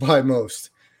candidate by most.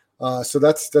 So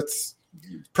that's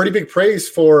pretty big praise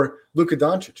for Luka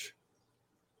Doncic.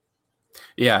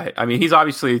 Yeah, I mean, he's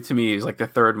obviously, to me, he's like the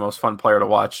third most fun player to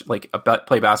watch,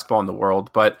 play basketball in the world,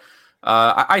 but.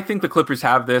 I think the Clippers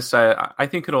have this. I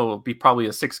think it'll be probably a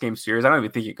 6-game series. I don't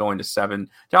even think it going to 7.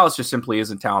 Dallas just simply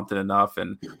isn't talented enough,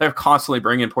 and they're constantly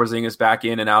bringing Porzingis back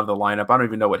in and out of the lineup. I don't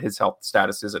even know what his health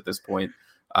status is at this point.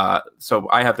 So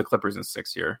I have the Clippers in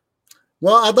 6 here.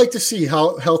 Well, I'd like to see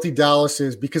how healthy Dallas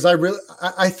is because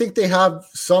I think they have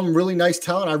some really nice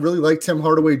talent. I really like Tim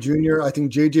Hardaway Jr. I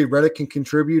think JJ Redick can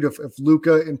contribute if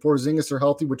Luka and Porzingis are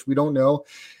healthy, which we don't know.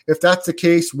 If that's the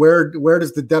case, where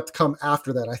does the depth come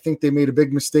after that? I think they made a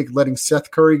big mistake letting Seth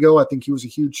Curry go. I think he was a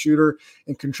huge shooter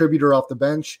and contributor off the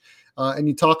bench. And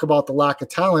you talk about the lack of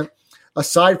talent.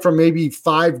 Aside from maybe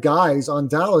 5 guys on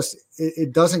Dallas,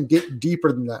 it doesn't get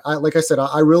deeper than that. Like I said,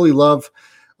 I really love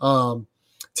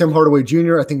Tim Hardaway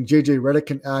Jr. I think JJ Redick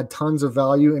can add tons of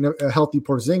value in a healthy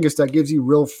Porzingis that gives you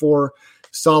real 4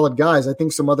 solid guys. I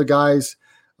think some other guys,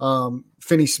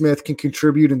 Finney Smith can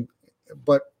contribute,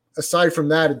 but aside from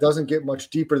that, it doesn't get much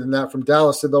deeper than that from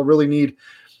Dallas. So they'll really need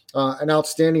an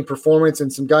outstanding performance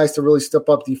and some guys to really step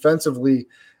up defensively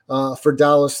for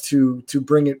Dallas to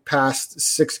bring it past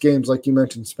 6 games, like you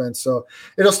mentioned, Spence. So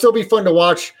it'll still be fun to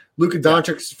watch. Luka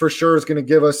Doncic for sure is going to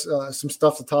give us some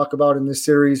stuff to talk about in this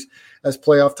series. As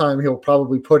playoff time, he'll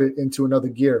probably put it into another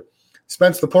gear.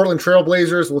 Spence, the Portland Trail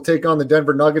Blazers will take on the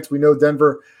Denver Nuggets. We know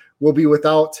Denver will be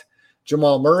without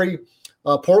Jamal Murray.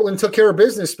 Portland took care of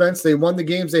business, Spence. They won the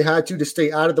games they had to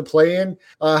stay out of the play-in.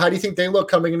 How do you think they look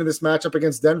coming into this matchup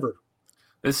against Denver?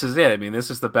 This is it. I mean,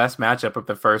 this is the best matchup of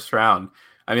the first round.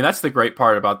 I mean, that's the great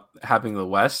part about having the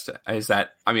West is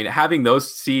that, I mean, having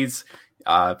those seeds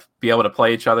be able to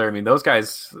play each other. I mean, those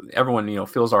guys, everyone,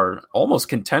 feels are almost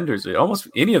contenders. Almost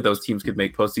any of those teams could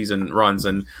make postseason runs,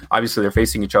 and obviously they're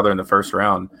facing each other in the first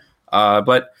round.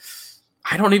 But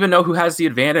I don't even know who has the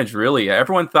advantage, really.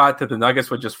 Everyone thought that the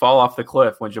Nuggets would just fall off the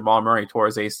cliff when Jamal Murray tore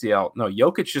his ACL. No,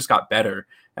 Jokic just got better,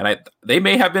 and they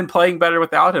may have been playing better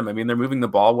without him. I mean, they're moving the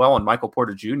ball well, and Michael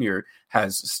Porter Jr.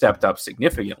 has stepped up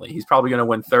significantly. He's probably going to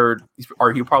win third,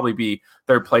 or he'll probably be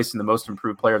third place in the Most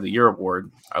Improved Player of the Year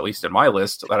award, at least in my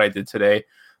list that I did today.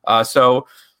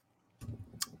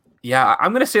 Yeah,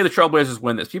 I'm going to say the Trailblazers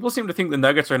win this. People seem to think the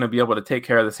Nuggets are going to be able to take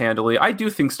care of this handily. I do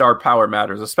think star power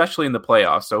matters, especially in the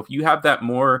playoffs. So if you have that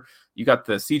more, you got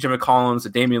the CJ McCollums, the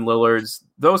Damian Lillards,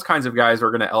 those kinds of guys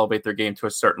are going to elevate their game to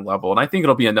a certain level. And I think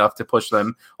it'll be enough to push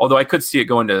them, although I could see it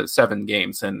going to 7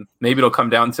 games, and maybe it'll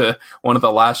come down to one of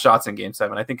the last shots in Game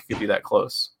 7. I think it could be that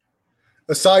close.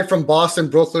 Aside from Boston,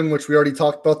 Brooklyn, which we already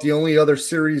talked about, the only other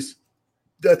series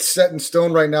that's set in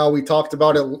stone right now, we talked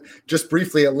about it just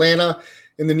briefly, Atlanta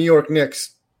and the New York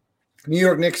Knicks. New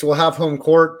York Knicks will have home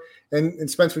court. And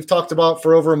Spence, we've talked about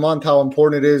for over a month how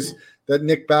important it is that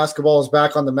Knick basketball is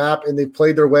back on the map, and they've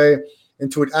played their way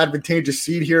into an advantageous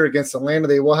seed here against Atlanta.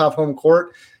 They will have home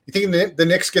court. You think the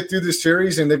Knicks get through this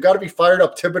series, and they've got to be fired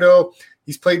up. Thibodeau,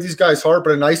 he's played these guys hard,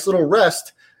 but a nice little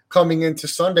rest coming into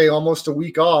Sunday, almost a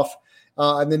week off.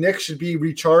 And the Knicks should be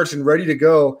recharged and ready to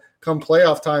go come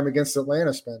playoff time against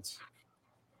Atlanta, Spence.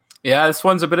 Yeah, this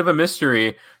one's a bit of a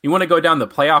mystery. You want to go down the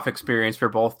playoff experience for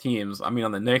both teams. I mean,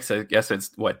 on the Knicks, I guess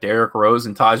it's Derrick Rose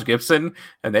and Taj Gibson,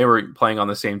 and they were playing on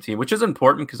the same team, which is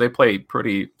important because they play a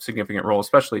pretty significant role,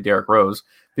 especially Derrick Rose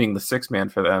being the sixth man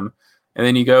for them. And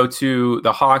then you go to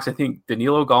the Hawks. I think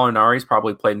Danilo Gallinari's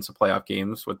probably played in some playoff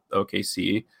games with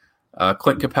OKC.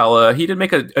 Clint Capella, he did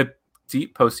make a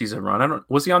deep postseason run.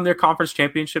 Was he on their conference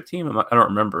championship team? I don't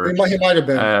remember. He might have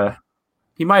been.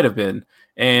 He might have been.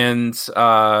 And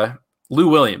Lou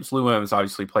Williams. Lou Williams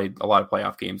obviously played a lot of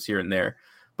playoff games here and there.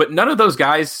 But none of those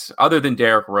guys, other than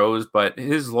Derrick Rose, but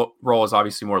his role is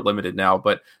obviously more limited now.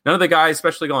 But none of the guys,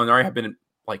 especially Gallinari, have been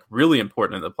like really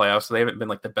important in the playoffs. So they haven't been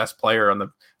like the best player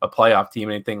on a playoff team,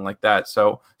 anything like that.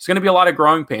 So it's going to be a lot of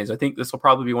growing pains. I think this will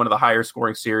probably be one of the higher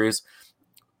scoring series.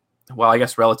 Well, I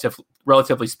guess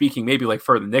relatively speaking, maybe like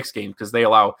for the Knicks game, because they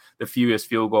allow the fewest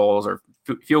field goals or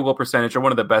field goal percentage, or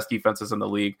one of the best defenses in the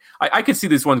league. I could see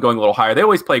this one going a little higher. They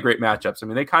always play great matchups. I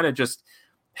mean, they kind of just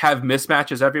have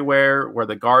mismatches everywhere where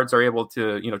the guards are able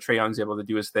to, Trae Young's able to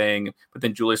do his thing, but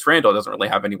then Julius Randle doesn't really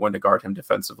have anyone to guard him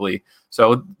defensively.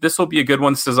 So this will be a good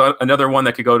one. This is another one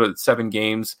that could go to 7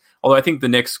 games. Although I think the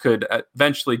Knicks could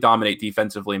eventually dominate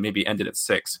defensively and maybe end it at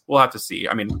 6. We'll have to see.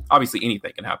 I mean, obviously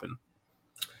anything can happen.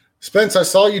 Spence, I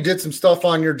saw you did some stuff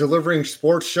on your Delivering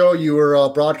Sports show. You were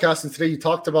broadcasting today. You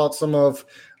talked about some of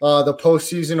the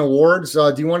postseason awards.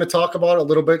 Do you want to talk about a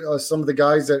little bit some of the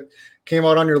guys that came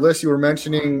out on your list? You were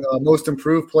mentioning Most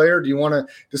Improved Player. Do you want to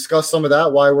discuss some of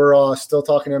that, why we're still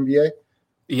talking NBA?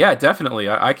 Yeah, definitely.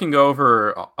 I can go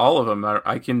over all of them.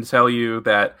 I can tell you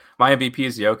that my MVP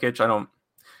is Jokic.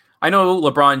 I know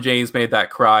LeBron James made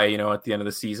that cry, at the end of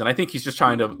the season. I think he's just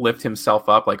trying to lift himself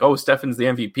up like, oh, Stephen's the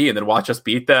MVP, and then watch us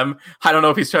beat them. I don't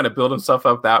know if he's trying to build himself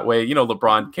up that way.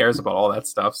 LeBron cares about all that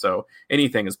stuff, so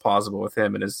anything is plausible with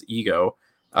him and his ego.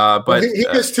 But he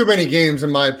missed too many games,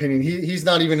 in my opinion. He's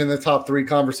not even in the top 3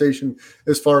 conversation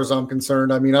as far as I'm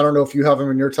concerned. I mean, I don't know if you have him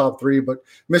in your top 3, but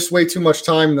missed way too much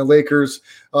time in the Lakers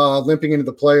limping into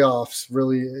the playoffs.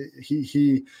 Really,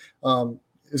 he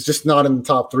is just not in the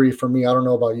top 3 for me. I don't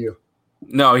know about you.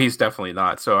 No, he's definitely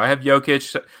not. So I have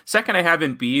Jokic. Second, I have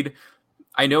Embiid.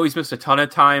 I know he's missed a ton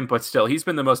of time, but still, he's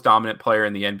been the most dominant player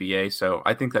in the NBA. So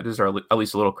I think that deserves at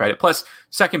least a little credit. Plus,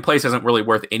 second place isn't really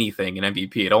worth anything in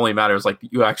MVP. It only matters like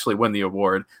you actually win the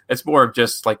award. It's more of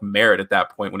just like merit at that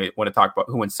point when it talk about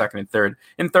who wins second and third.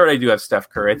 In third, I do have Steph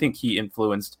Curry. I think he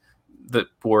influenced the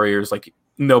Warriors like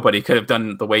nobody could have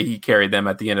done the way he carried them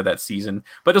at the end of that season.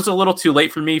 But it was a little too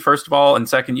late for me, first of all. And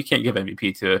second, you can't give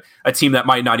MVP to a team that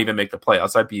might not even make the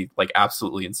playoffs. I'd be like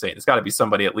absolutely insane. It's got to be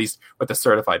somebody at least with a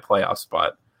certified playoff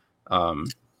spot.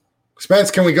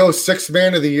 Spence, can we go 6th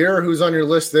man of the year? Who's on your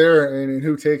list there and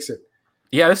who takes it?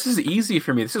 Yeah, this is easy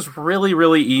for me. This is really,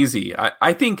 really easy.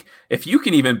 I think if you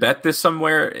can even bet this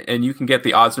somewhere and you can get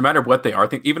the odds, no matter what they are, I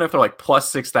think even if they're like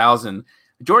plus 6,000,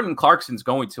 Jordan Clarkson's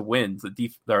going to win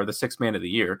the 6th man of the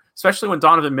year, especially when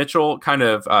Donovan Mitchell kind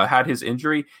of had his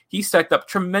injury. He stacked up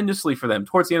tremendously for them.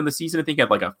 Towards the end of the season, I think he had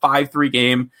like a 5-3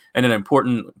 game and an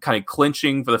important kind of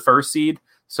clinching for the first seed.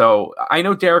 So I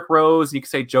know Derrick Rose, you could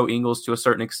say Joe Ingles to a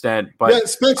certain extent, but yeah,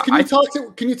 Spence, can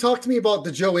you talk to me about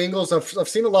the Joe Ingles? I've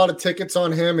seen a lot of tickets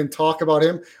on him and talk about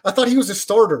him. I thought he was a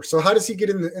starter. So how does he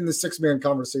get in the 6-man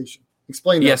conversation?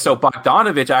 Explain that. Yeah, so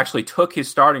Bogdanovich actually took his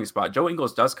starting spot. Joe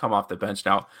Ingles does come off the bench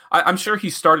now. I'm sure he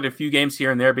started a few games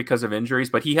here and there because of injuries,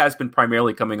 but he has been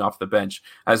primarily coming off the bench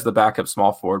as the backup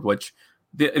small forward, which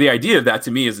the idea of that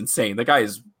to me is insane. The guy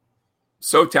is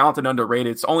so talented and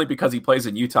underrated. It's only because he plays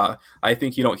in Utah. I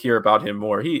think you don't hear about him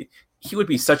more. He would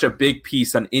be such a big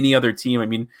piece on any other team. I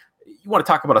mean, you want to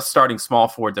talk about a starting small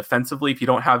forward defensively. If you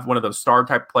don't have one of those star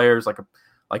type players like a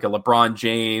LeBron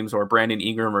James or Brandon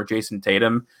Ingram or Jason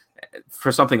Tatum,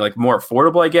 for something like more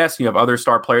affordable, I guess, you have other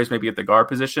star players maybe at the guard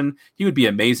position, he would be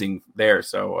amazing there.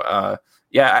 So,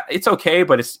 yeah, it's okay,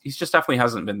 but he's just definitely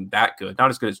hasn't been that good.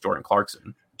 Not as good as Jordan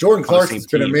Clarkson. Jordan Clarkson's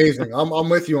been amazing. I'm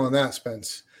with you on that,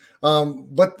 Spence.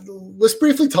 But let's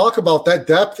briefly talk about that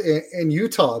depth in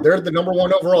Utah. They're the number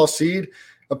 1 overall seed.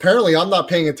 Apparently, I'm not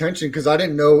paying attention because I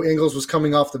didn't know Ingles was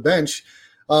coming off the bench.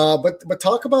 But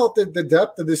talk about the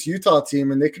depth of this Utah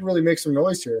team, and they can really make some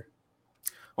noise here.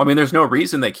 Well, I mean, there's no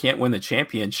reason they can't win the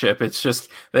championship. It's just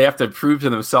they have to prove to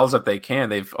themselves that they can.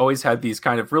 They've always had these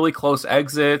kind of really close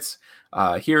exits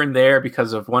here and there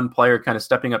because of one player kind of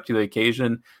stepping up to the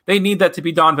occasion. They need that to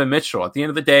be Donovan Mitchell. At the end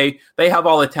of the day, they have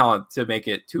all the talent to make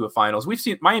it to a finals. We've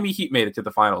seen Miami Heat made it to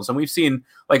the finals, and we've seen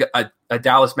like a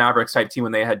Dallas Mavericks type team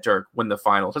when they had Dirk win the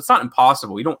finals. It's not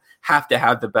impossible. You don't have to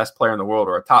have the best player in the world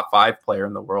or a top 5 player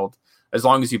in the world, as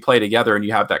long as you play together and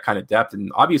you have that kind of depth.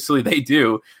 And obviously they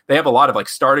do. They have a lot of like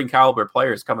starting caliber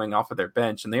players coming off of their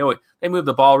bench, and they move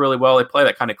the ball really well. They play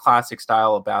that kind of classic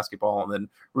style of basketball. And then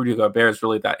Rudy Gobert is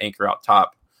really that anchor out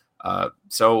top.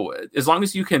 So as long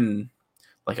as you can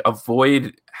like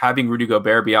avoid having Rudy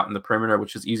Gobert be out in the perimeter,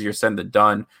 which is easier said than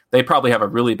done, they probably have a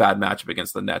really bad matchup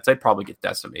against the Nets. They'd probably get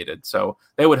decimated. So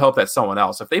they would hope that someone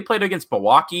else, if they played against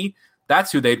Milwaukee,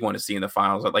 that's who they'd want to see in the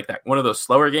finals. Like that, one of those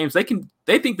slower games. They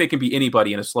think they can be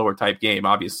anybody in a slower type game,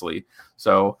 obviously.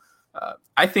 So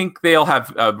I think they'll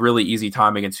have a really easy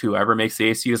time against whoever makes the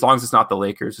AC, as long as it's not the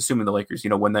Lakers. Assuming the Lakers,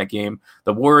 win that game,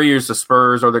 the Warriors, the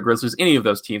Spurs, or the Grizzlies, any of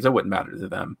those teams, it wouldn't matter to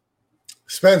them.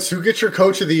 Spence, who gets your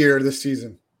coach of the year this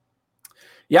season?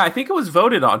 Yeah, I think it was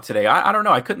voted on today. I don't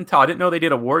know. I couldn't tell. I didn't know they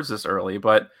did awards this early,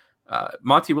 but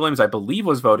Monty Williams, I believe,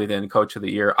 was voted in coach of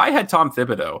the year. I had Tom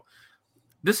Thibodeau.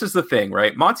 This is the thing,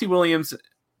 right? Monty Williams,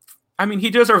 I mean, he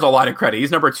deserves a lot of credit.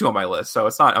 He's number 2 on my list. So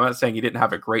I'm not saying he didn't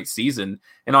have a great season.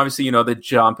 And obviously, the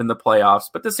jump in the playoffs.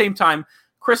 But at the same time,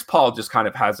 Chris Paul just kind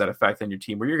of has that effect on your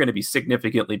team where you're going to be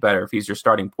significantly better if he's your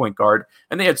starting point guard.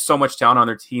 And they had so much talent on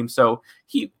their team. So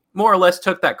he more or less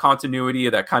took that continuity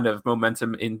of that kind of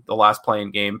momentum in the last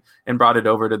playing game and brought it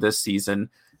over to this season.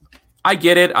 I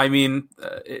get it. I mean,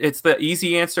 it's the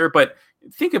easy answer, but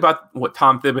think about what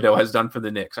Tom Thibodeau has done for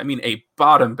the Knicks. I mean, a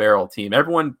bottom barrel team.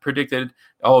 Everyone predicted,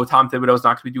 Tom Thibodeau's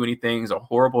not going to do anything. It's a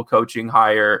horrible coaching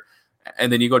hire.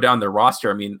 And then you go down the roster.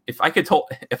 I mean, if I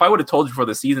would have told you before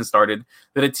the season started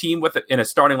that a team in a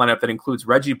starting lineup that includes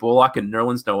Reggie Bullock and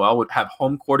Nerlens Noel would have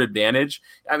home court advantage,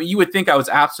 I mean, you would think I was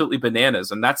absolutely bananas.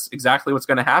 And that's exactly what's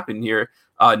going to happen here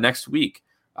next week.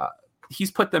 He's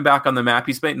put them back on the map.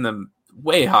 He's making them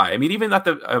way high. I mean, even at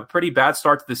a pretty bad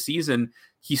start to the season,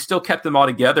 he still kept them all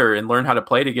together and learned how to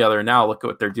play together. And now look at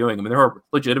what they're doing. I mean, they're a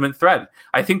legitimate threat.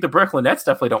 I think the Brooklyn Nets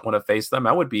definitely don't want to face them.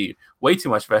 That would be way too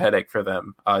much of a headache for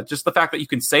them. Just the fact that you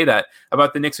can say that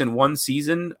about the Knicks in one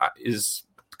season is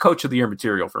coach of the year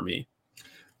material for me.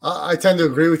 I tend to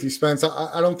agree with you, Spence.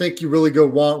 I don't think you really go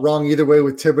wrong either way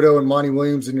with Thibodeau and Monty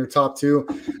Williams in your top 2.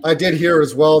 I did hear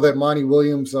as well that Monty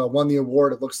Williams won the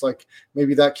award. It looks like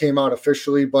maybe that came out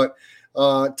officially, but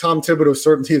Tom Thibodeau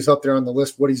certainly is up there on the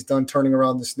list. What he's done turning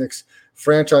around this Knicks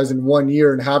franchise in 1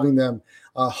 year and having them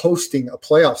hosting a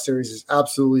playoff series is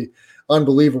absolutely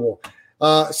unbelievable.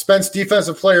 Spence,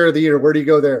 defensive player of the year. Where do you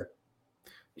go there?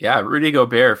 Yeah, Rudy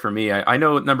Gobert for me. I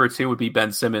know number 2 would be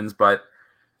Ben Simmons, but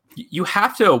you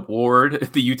have to award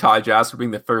the Utah Jazz for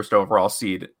being the first overall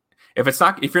seed. If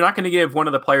you're not going to give one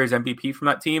of the players MVP from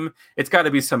that team, it's got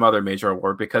to be some other major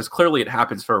award because clearly it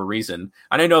happens for a reason.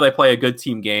 And I know they play a good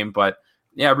team game, but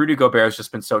yeah, Rudy Gobert has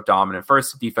just been so dominant.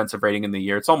 First defensive rating in the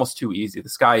year. It's almost too easy.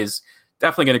 This guy is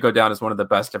definitely going to go down as one of the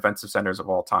best defensive centers of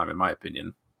all time, in my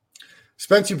opinion.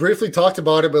 Spence, you briefly talked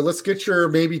about it, but let's get your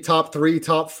maybe top 3,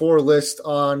 top 4 list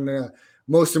on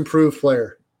most improved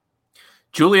player.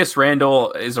 Julius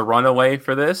Randle is a runaway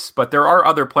for this, but there are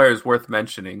other players worth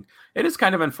mentioning. It is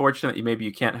kind of unfortunate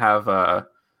you can't have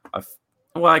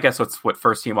well, I guess what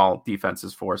first team all defense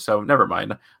is for, so never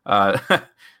mind.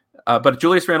 But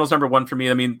Julius Randle's number 1 for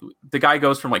me. I mean, the guy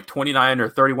goes from like 29 or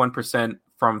 31%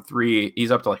 from 3.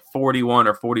 He's up to like 41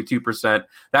 or 42%,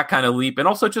 that kind of leap. And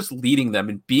also just leading them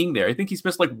and being there. I think he's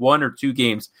missed like 1 or 2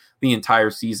 games the entire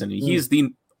season. He's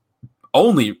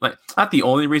not the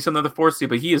only reason they're the 4th seed,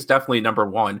 but he is definitely number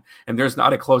 1, and there's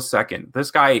not a close second.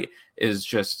 This guy is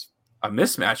just a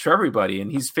mismatch for everybody,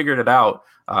 and he's figured it out.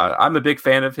 I'm a big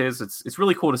fan of his. It's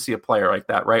really cool to see a player like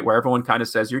that, right? Where everyone kind of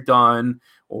says you're done,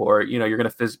 or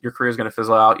your career is gonna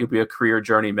fizzle out. You'll be a career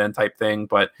journeyman type thing.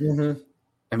 But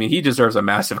I mean, he deserves a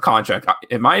massive contract,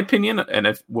 in my opinion.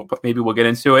 And maybe we'll get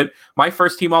into it. My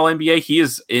first team All NBA. He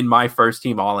is in my first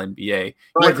team All NBA.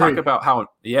 We talk about how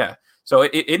So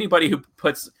anybody who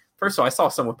puts. First of all, I saw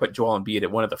someone put Joel Embiid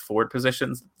at one of the forward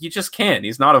positions. You just can't.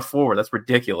 He's not a forward. That's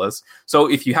ridiculous. So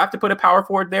if you have to put a power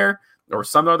forward there or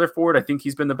some other forward, I think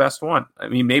he's been the best one. I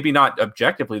mean, maybe not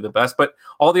objectively the best, but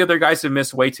all the other guys have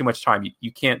missed way too much time.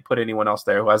 You can't put anyone else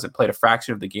there who hasn't played a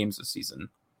fraction of the games this season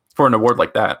for an award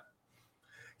like that.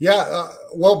 Yeah.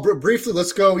 Briefly,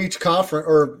 let's go each conference.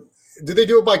 Or do they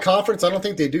do it by conference? I don't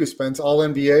think they do, Spence. All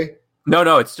NBA?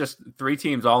 No. It's just 3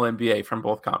 teams All NBA from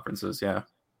both conferences. Yeah.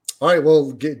 All right,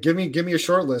 well, give me a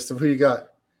short list of who you got.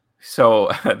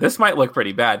 So this might look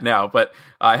pretty bad now, but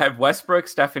I have Westbrook,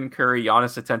 Stephen Curry,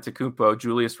 Giannis Antetokounmpo,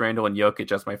 Julius Randle, and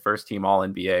Jokic as my first team All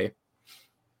NBA.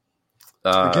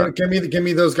 Give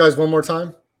me those guys one more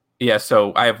time. Yeah,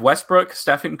 so I have Westbrook,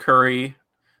 Stephen Curry,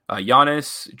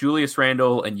 Giannis, Julius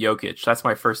Randle, and Jokic. That's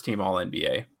my first team All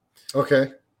NBA.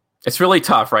 Okay. It's really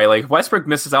tough, right? Like, if Westbrook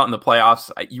misses out in the playoffs,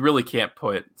 you really can't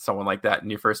put someone like that in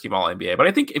your first team All NBA. But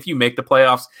I think if you make the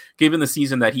playoffs, given the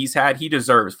season that he's had, he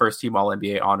deserves first team All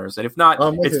NBA honors. And if not,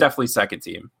 it's definitely second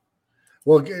team.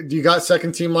 Well, do you got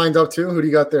second team lined up too? Who do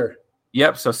you got there?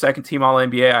 Yep. So second team All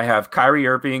NBA, I have Kyrie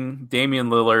Irving, Damian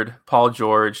Lillard, Paul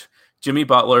George, Jimmy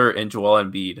Butler, and Joel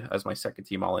Embiid as my second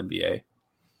team All NBA.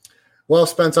 Well,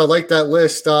 Spence, I like that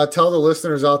list. Tell the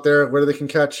listeners out there where they can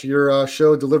catch your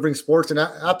show, Delivering Sports, and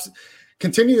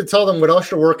continue to tell them what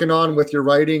else you're working on with your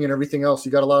writing and everything else.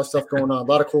 You got a lot of stuff going on, a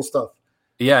lot of cool stuff.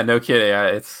 Yeah, no kidding.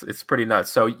 It's pretty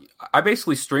nuts. So I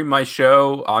basically stream my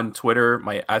show on Twitter,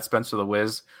 my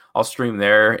 @SpencerTheWiz. I'll stream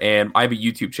there, and I have a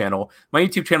YouTube channel. My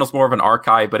YouTube channel is more of an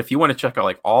archive, but if you want to check out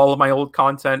like all of my old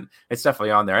content, it's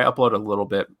definitely on there. I uploaded a little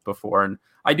bit before, and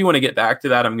I do want to get back to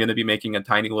that. I'm going to be making a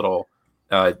tiny little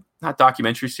not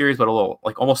documentary series, but a little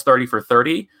like almost 30 for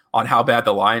 30 on how bad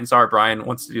the Lions are. Brian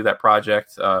wants to do that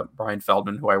project. Brian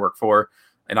Feldman, who I work for,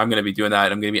 and I'm going to be doing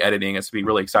that. I'm going to be editing. It's going to be a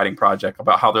really exciting project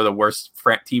about how they're the worst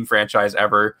team franchise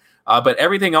ever. But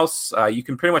everything else you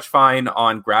can pretty much find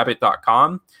on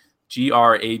grabit.com,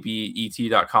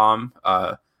 grabet.com.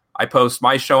 I post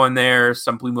my show in there,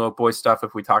 some Blue Milk Boys stuff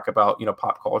if we talk about,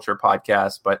 pop culture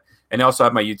podcasts, and I also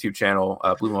have my YouTube channel,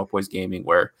 Blue Milk Boys Gaming,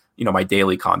 where my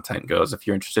daily content goes. If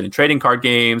you're interested in trading card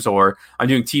games, or I'm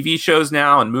doing TV shows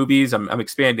now and movies, I'm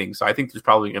expanding. So I think there's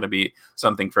probably going to be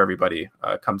something for everybody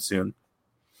come soon.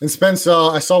 And Spence,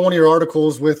 I saw one of your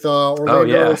articles with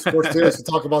Orlando Sports Daily, so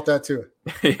talk about that too.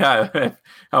 Yeah,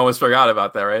 I almost forgot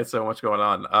about that, right? So much going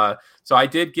on. So I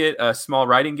did get a small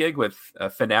writing gig with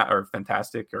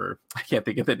Fantastic, or I can't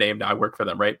think of the name now. I work for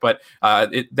them, right? But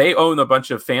they own a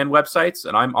bunch of fan websites,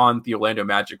 and I'm on the Orlando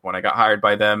Magic one. I got hired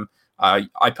by them.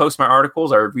 I post my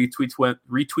articles, I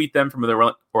retweet them from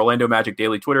the Orlando Magic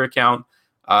Daily Twitter account.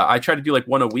 I try to do like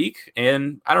one a week,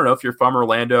 and I don't know if you're from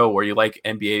Orlando or you like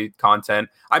NBA content.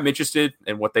 I'm interested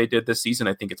in what they did this season.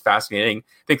 I think it's fascinating.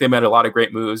 I think they made a lot of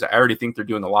great moves. I already think they're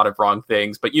doing a lot of wrong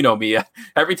things, but you know me,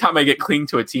 every time I get clean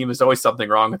to a team, there's always something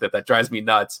wrong with it that drives me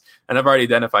nuts. And I've already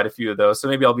identified a few of those, so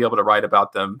maybe I'll be able to write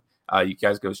about them. You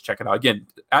guys go check it out. Again,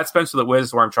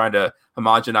 @SpencerTheWiz, where I'm trying to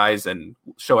homogenize and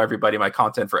show everybody my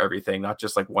content for everything, not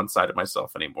just like one side of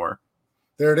myself anymore.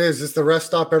 There it is. It's the Rest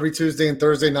Stop every Tuesday and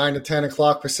Thursday, 9 to 10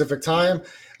 o'clock Pacific time.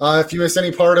 If you miss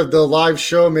any part of the live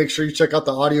show, make sure you check out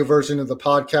the audio version of the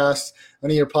podcast.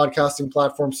 Any of your podcasting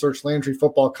platforms, search Landry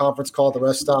Football Conference Call. The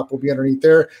Rest Stop will be underneath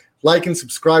there. Like and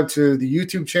subscribe to the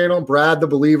YouTube channel. Brad the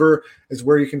Believer is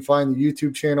where you can find the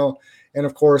YouTube channel. And,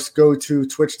 of course, go to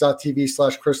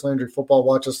twitch.tv/Chris Landry Football.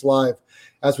 Watch us live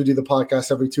as we do the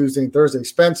podcast every Tuesday and Thursday.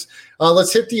 Spence,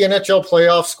 let's hit the NHL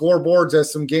playoff scoreboards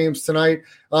as some games tonight.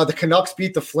 The Canucks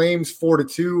beat the Flames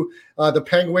 4-2. The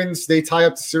Penguins, they tie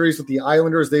up the series with the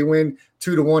Islanders. They win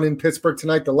 2-1 in Pittsburgh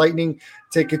tonight. The Lightning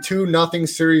take a 2-0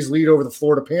 series lead over the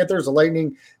Florida Panthers. The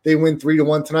Lightning, they win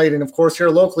 3-1 tonight. And, of course, here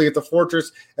locally at the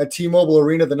Fortress at T-Mobile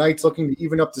Arena, the Knights looking to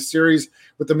even up the series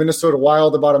with the Minnesota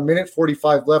Wild. About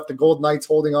 1:45 left. The Golden Knights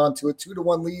holding on to a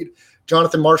 2-1 lead.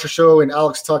 Jonathan Marchessault and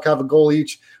Alex Tuch have a goal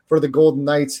each for the Golden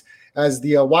Knights, as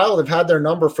the Wild have had their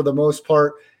number for the most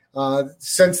part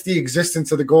since the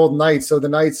existence of the Golden Knights. So the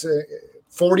Knights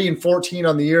 40-14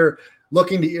 on the year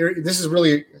this is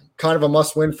really kind of a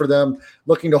must-win for them,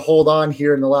 looking to hold on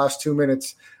here in the last 2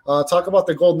 minutes. Talk about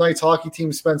the Golden Knights hockey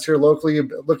team, Spence, here locally,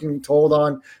 looking to hold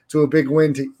on to a big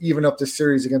win to even up the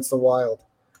series against the Wild.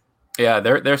 Yeah,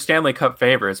 they're Stanley Cup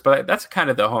favorites, but that's kind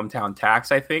of the hometown tax,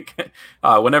 I think.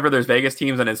 Whenever there's Vegas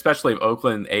teams, and especially if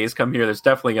Oakland A's come here, there's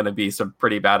definitely going to be some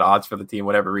pretty bad odds for the team,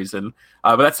 whatever reason.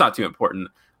 But that's not too important.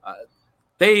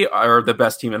 They are the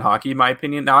best team in hockey, in my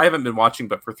opinion. Now, I haven't been watching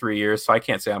but for 3 years, so I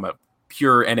can't say I'm a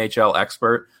pure NHL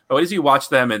expert. But as you watch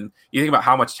them and you think about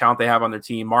how much talent they have on their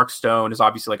team, Mark Stone is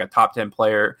obviously like a top 10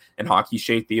 player in hockey.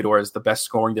 Shea Theodore is the best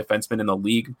scoring defenseman in the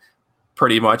league,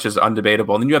 pretty much, is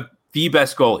undebatable. And then you have the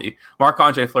best goalie.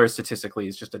 Marc-Andre Fleury statistically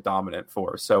is just a dominant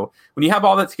force. So when you have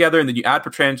all that together and then you add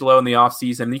Pietrangelo in the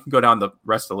offseason, you can go down the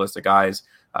rest of the list of guys.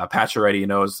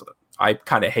 Pacioretty, I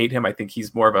kind of hate him. I think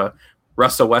he's more of a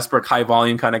Russell Westbrook high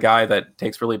volume kind of guy that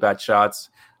takes really bad shots.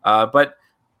 But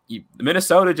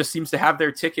Minnesota just seems to have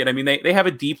their ticket. I mean, they have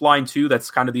a deep line too.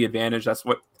 That's kind of the advantage. That's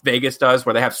what Vegas does,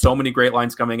 where they have so many great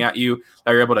lines coming at you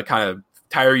that you're able to kind of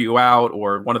tire you out,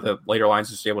 or one of the later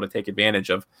lines is able to take advantage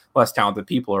of less talented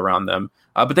people around them.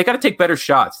 But they got to take better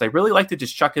shots. They really like to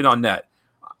just chuck it on net.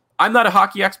 I'm not a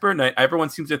hockey expert, and everyone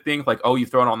seems to think like, oh, you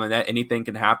throw it on the net, anything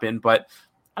can happen. But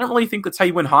I don't really think that's how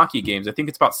you win hockey games. I think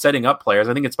it's about setting up players.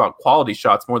 I think it's about quality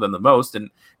shots more than the most. And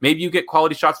maybe you get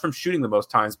quality shots from shooting the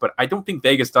most times, but I don't think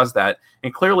Vegas does that.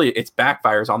 And clearly it's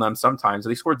backfires on them sometimes.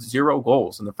 They scored 0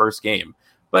 goals in the first game.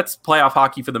 But it's playoff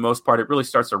hockey for the most part. It really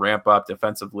starts to ramp up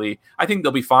defensively. I think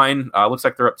they'll be fine. Looks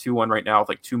like they're up 2-1 right now with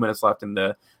like 2 minutes left in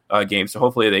the game. So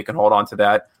hopefully they can hold on to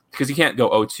that, because you can't go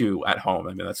 0-2 at home.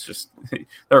 I mean, that's just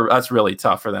that's really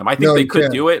tough for them. I think they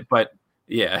could do it, but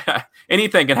yeah,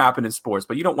 anything can happen in sports,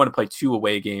 but you don't want to play 2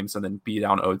 away games and then be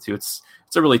down 0-2. It's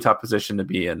a really tough position to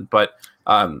be in. But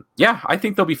yeah, I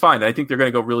think they'll be fine. I think they're going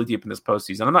to go really deep in this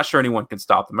postseason. I'm not sure anyone can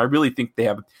stop them. I really think they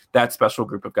have that special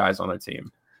group of guys on their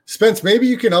team. Spence, maybe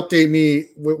you can update me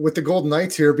with the Golden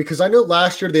Knights here, because I know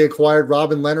last year they acquired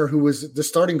Robin Lehner, who was the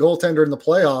starting goaltender in the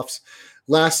playoffs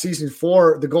last season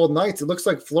for the Golden Knights. It looks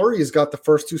like Fleury has got the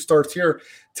first 2 starts here.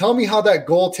 Tell me how that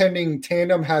goaltending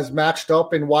tandem has matched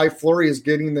up and why Fleury is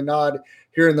getting the nod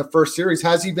here in the first series.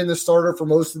 Has he been the starter for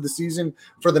most of the season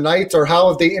for the Knights, or how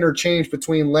have they interchanged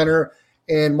between Lehner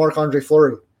and Marc-Andre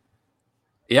Fleury?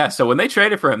 Yeah, so when they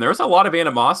traded for him, there was a lot of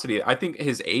animosity. I think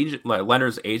his agent,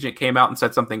 Leonard's agent, came out and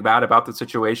said something bad about the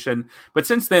situation. But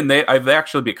since then, they've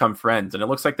actually become friends, and it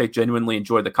looks like they genuinely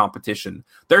enjoy the competition.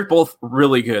 They're both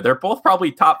really good. They're both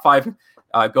probably top 5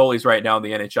 goalies right now in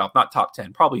the NHL, not top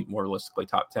 10, probably more realistically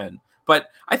top 10. But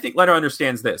I think Leonard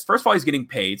understands this. First of all, he's getting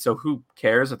paid, so who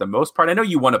cares at the most part? I know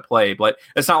you want to play, but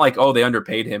it's not like, oh, they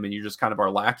underpaid him and you just kind of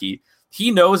are lackey. He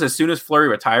knows as soon as Fleury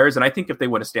retires, and I think if they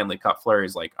win a Stanley Cup,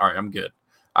 Fleury's like, all right, I'm good.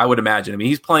 I would imagine. I mean,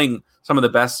 he's playing some of the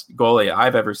best goalie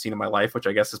I've ever seen in my life, which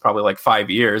I guess is probably like 5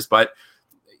 years, but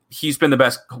he's been the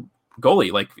best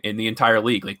goalie like in the entire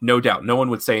league. Like, no doubt. No one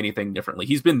would say anything differently.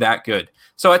 He's been that good.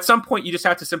 So at some point you just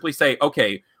have to simply say,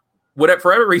 okay, for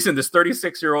whatever reason, this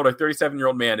 36-year-old or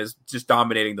 37-year-old man is just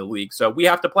dominating the league. So we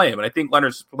have to play him. And I think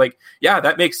Leonard's like, yeah,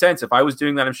 that makes sense. If I was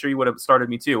doing that, I'm sure you would have started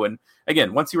me too. And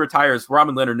again, once he retires,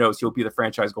 Robin Lehner knows he'll be the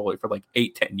franchise goalie for like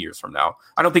 8-10 years from now.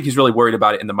 I don't think he's really worried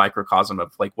about it in the microcosm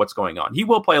of like what's going on. He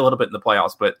will play a little bit in the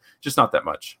playoffs, but just not that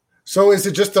much. So is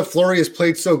it just that Fleury has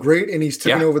played so great and he's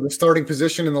taken over the starting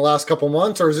position in the last couple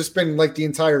months, or has this been like the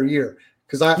entire year?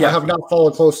 Because I have not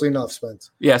followed closely enough,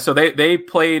 Spence. Yeah, so they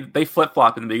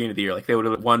flip-flop in the beginning of the year. Like they would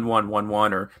have 1-1,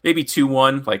 1-1, or maybe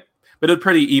 2-1, like, but it would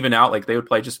pretty even out. Like they would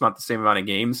play just about the same amount of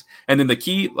games. And then the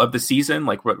key of the season,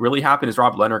 like what really happened is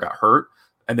Rob Lehner got hurt.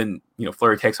 And then,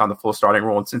 Fleury takes on the full starting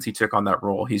role. And since he took on that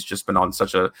role, he's just been on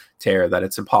such a tear that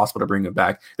it's impossible to bring him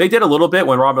back. They did a little bit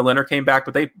when Robin Lehner came back,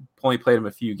 but they only played him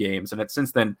a few games. And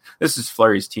since then, this is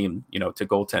Fleury's team, to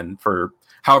goaltend for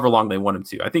however long they want him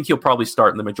to. I think he'll probably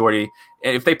start in the majority.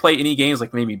 If they play any games,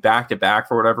 like maybe back-to-back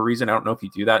for whatever reason, I don't know if you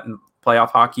do that in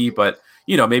playoff hockey, but,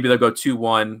 maybe they'll go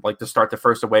 2-1, like to start the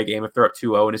first away game. If they're up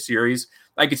 2-0 in a series,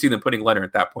 I could see them putting Lehner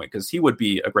at that point because he would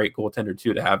be a great goaltender,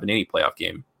 too, to have in any playoff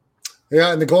game.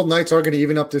 Yeah, and the Golden Knights are going to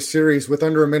even up this series with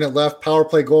under a minute left. Power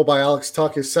play goal by Alex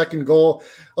Tuch, his second goal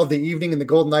of the evening, and the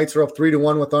Golden Knights are up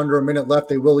 3-1 with under a minute left.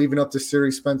 They will even up this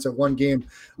series, Spence, at 1 game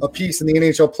apiece in the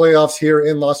NHL playoffs here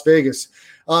in Las Vegas.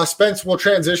 Spence will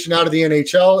transition out of the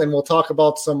NHL, and we'll talk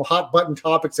about some hot-button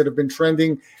topics that have been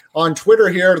trending on Twitter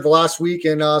here the last week,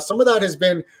 and some of that has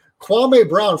been Kwame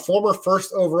Brown, former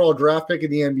first overall draft pick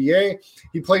in the NBA.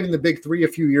 He played in the Big Three a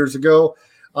few years ago.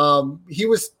 He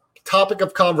was topic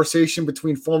of conversation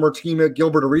between former teammate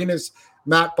Gilbert Arenas,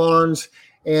 Matt Barnes,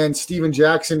 and Steven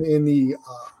Jackson in the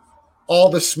All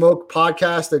the Smoke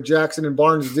podcast that Jackson and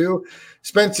Barnes do.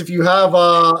 Spence, if you have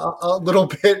a little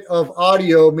bit of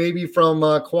audio, maybe from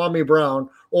Kwame Brown,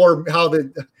 or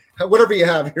whatever you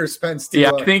have here, Spence.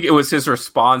 I think it was his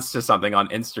response to something on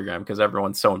Instagram, because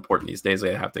everyone's so important these days.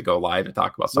 They have to go live and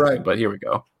talk about something. Right. But here we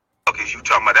go. Okay, you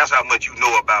talking about, that's how much you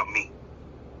know about me.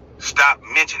 Stop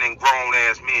mentioning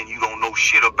grown-ass men you don't know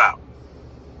shit about.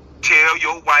 Tell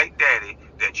your white daddy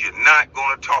that you're not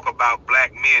going to talk about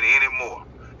black men anymore.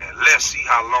 And let's see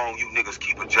how long you niggas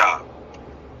keep a job.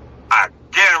 I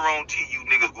guarantee you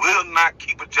niggas will not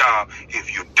keep a job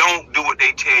if you don't do what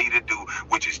they tell you to do,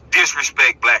 which is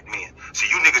disrespect black men. See,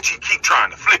 you niggas keep trying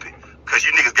to flip it, because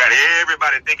you niggas got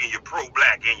everybody thinking you're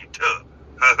pro-black and you're tough.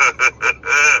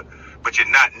 But you're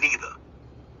not neither.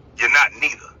 You're not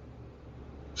neither.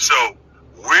 So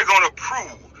we're going to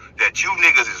prove that you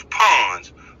niggas is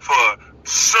pawns for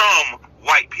some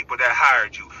white people that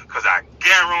hired you, because I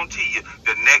guarantee you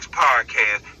the next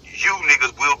podcast, you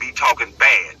niggas will be talking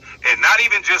bad. And not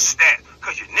even just stats,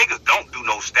 because you niggas don't do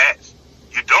no stats.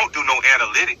 You don't do no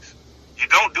analytics. You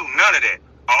don't do none of that.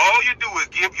 All you do is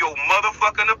give your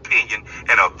motherfucking opinion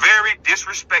in a very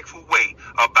disrespectful way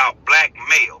about black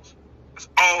males. That's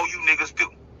all you niggas do.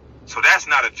 So that's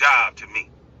not a job to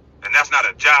me. And that's not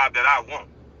a job that I want.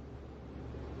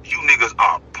 You niggas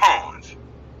are pawns.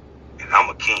 And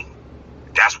I'm a king.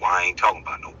 That's why I ain't talking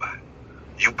about nobody.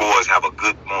 You boys have a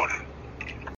good morning.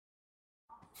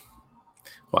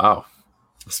 Wow.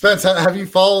 Spence, have you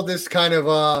followed this kind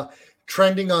of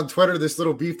trending on Twitter, this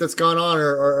little beef that's gone on,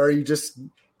 or are you just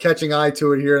catching eye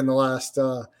to it here in the last few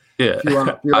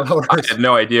hours? I had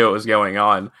no idea what was going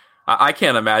on. I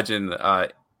can't imagine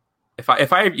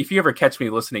if you ever catch me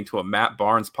listening to a Matt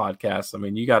Barnes podcast. I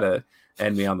mean, you got to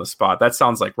end me on the spot. That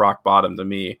sounds like rock bottom to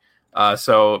me.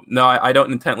 So no, I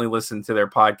don't intently listen to their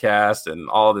podcast and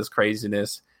all this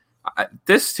craziness.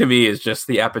 This to me is just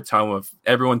the epitome of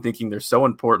everyone thinking they're so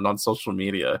important on social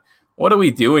media. What are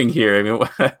we doing here? I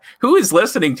mean, who is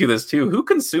listening to this too? Who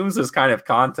consumes this kind of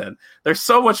content? There's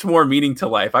so much more meaning to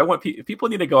life. I want people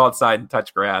need to go outside and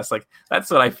touch grass. Like, that's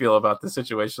what I feel about this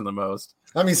situation the most.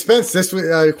 I mean, Spence, this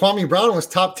Kwame Brown was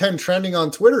top 10 trending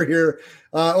on Twitter here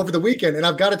over the weekend. And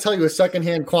I've got to tell you a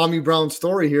secondhand Kwame Brown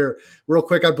story here real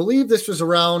quick. I believe this was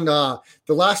around the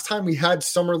last time we had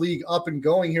Summer League up and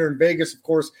going here in Vegas. Of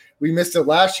course, we missed it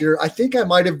last year. I think I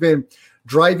might have been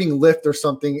driving Lyft or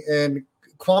something, and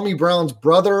Kwame Brown's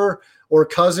brother or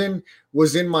cousin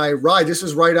was in my ride. This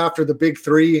was right after the Big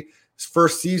Three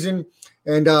first season.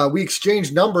 And we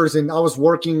exchanged numbers, and I was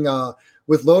working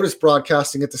with Lotus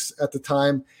Broadcasting at the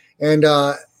time, and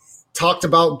talked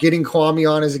about getting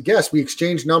Kwame on as a guest. We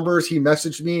exchanged numbers. He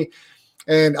messaged me,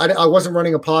 and I wasn't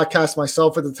running a podcast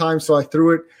myself at the time, so I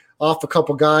threw it off a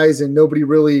couple guys, and nobody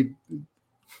really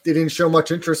didn't show much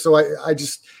interest, so I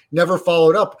just never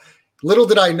followed up. Little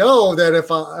did I know that if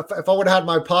I would have had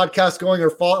my podcast going or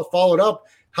followed up,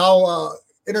 how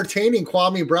entertaining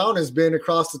Kwame Brown has been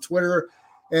across the Twitter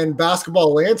and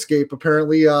basketball landscape.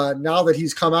 Apparently, now that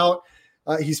he's come out,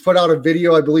 he's put out a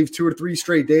video, I believe 2 or 3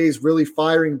 straight days, really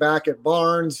firing back at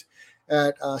Barnes,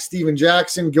 at Steven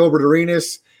Jackson, Gilbert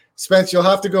Arenas. Spence, you'll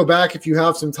have to go back if you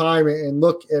have some time and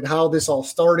look at how this all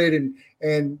started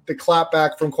and the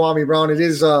clapback from Kwame Brown. It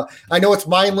is, I know it's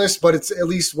mindless, but it's at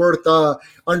least worth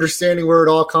understanding where it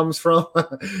all comes from.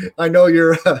 I know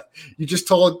you just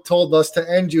told us to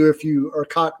end you if you are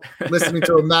caught listening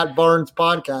to a Matt Barnes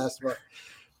podcast, but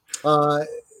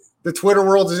the Twitter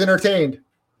world is entertained.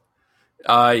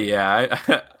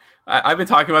 Yeah. I've been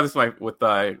talking about this with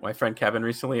my friend Kevin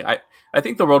recently. I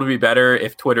think the world would be better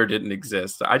if Twitter didn't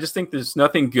exist. I just think there's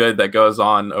nothing good that goes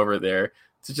on over there.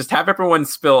 To just have everyone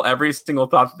spill every single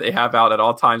thought that they have out at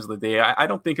all times of the day, I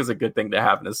don't think is a good thing to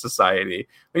have in a society.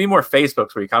 We need more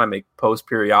Facebooks where you kind of make posts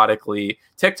periodically.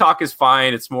 TikTok is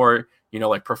fine. It's more,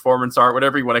 like performance art,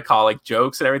 whatever you want to call, like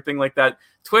jokes and everything like that.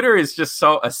 Twitter is just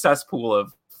so a cesspool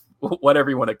of whatever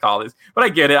you want to call it. But I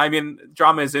get it. I mean,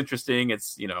 drama is interesting.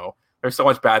 It's, there's so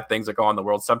much bad things that go on in the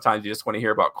world. Sometimes you just want to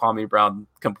hear about Kwame Brown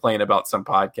complain about some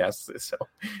podcasts. So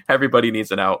everybody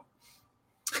needs an out.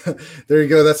 There you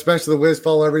go. That's Spencer the Wiz.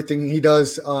 Follow everything he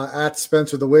does at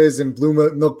Spencer the Wiz, and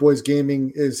Blue Milk Boys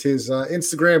Gaming is his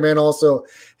Instagram and also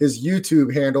his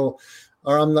YouTube handle,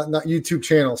 or I'm not YouTube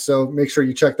channel. So make sure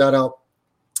you check that out.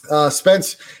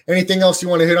 Spence, anything else you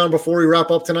want to hit on before we wrap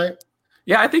up tonight?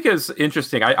 Yeah, I think it's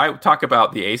interesting. I talk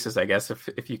about the Aces, I guess,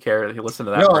 if you care to listen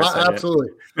to that. No, absolutely.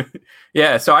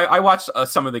 Yeah, so I watched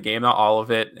some of the game, not all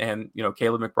of it. And,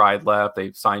 Caleb McBride left.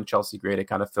 They signed Chelsea Gray to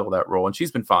kind of fill that role, and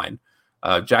she's been fine.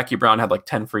 Jackie Brown had like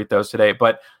 10 free throws today.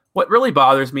 But what really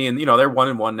bothers me, and, they're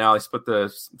 1-1 now. They split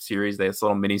the series. They have this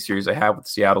little mini series they have with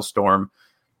the Seattle Storm.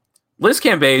 Liz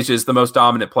Cambage is the most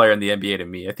dominant player in the NBA to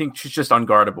me. I think she's just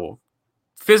unguardable.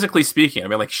 Physically speaking, I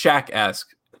mean, like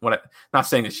Shaq-esque. Not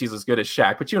saying that she's as good as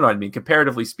Shaq, but you know what I mean,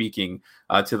 comparatively speaking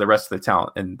to the rest of the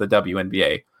talent in the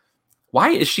WNBA. Why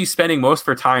is she spending most of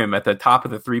her time at the top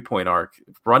of the three-point arc,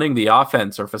 running the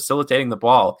offense or facilitating the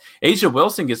ball? A'ja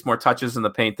Wilson gets more touches in the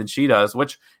paint than she does,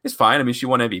 which is fine. I mean, she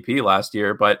won MVP last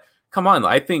year, but come on,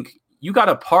 I think you got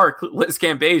to park Liz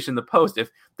Cambage in the post.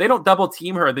 If they don't double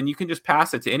team her, then you can just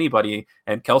pass it to anybody,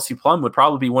 and Kelsey Plum would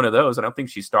probably be one of those. I don't think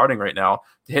she's starting right now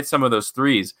to hit some of those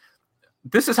threes.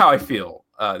 This is how I feel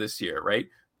this year, right?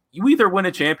 You either win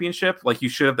a championship like you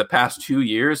should have the past 2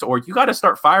 years, or you got to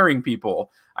start firing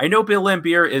people. I know Bill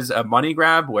Laimbeer is a money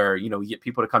grab where, you get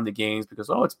people to come to games because,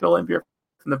 it's Bill Laimbeer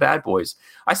from the Bad Boys.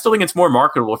 I still think it's more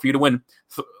marketable for you to win.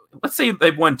 Let's say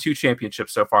they've won 2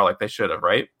 championships so far like they should have,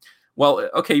 right? Well,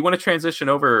 okay, you want to transition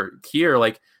over here,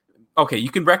 okay, you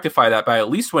can rectify that by at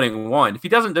least winning 1. If he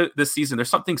doesn't do this season, there's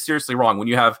something seriously wrong when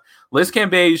you have Liz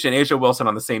Cambage and A'ja Wilson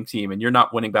on the same team and you're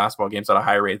not winning basketball games at a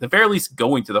high rate. At the very least,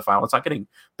 going to the final. It's not getting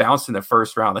bounced in the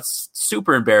first round. That's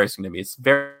super embarrassing to me. It's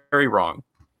very, very wrong.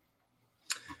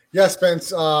 Yeah,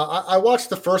 Spence. I watched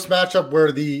the first matchup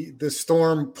where the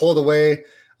Storm pulled away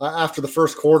after the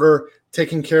first quarter,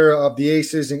 taking care of the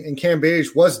Aces, and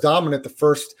Cambage was dominant the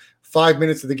first 5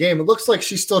 minutes of the game. It looks like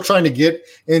she's still trying to get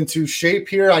into shape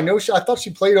here. I thought she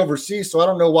played overseas, so I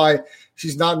don't know why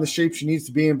she's not in the shape she needs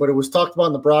to be in, but it was talked about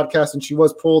in the broadcast, and she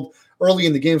was pulled early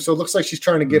in the game, so it looks like she's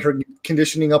trying to get her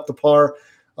conditioning up to par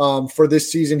for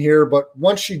this season here. But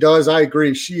once she does, I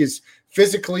agree, she is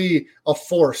physically a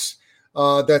force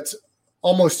that's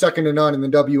almost second to none in the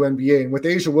WNBA. And with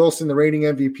A'ja Wilson, the reigning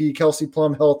MVP, Kelsey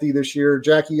Plum healthy this year,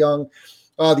 Jackie Young,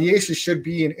 the Aces should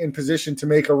be in position to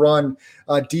make a run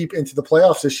deep into the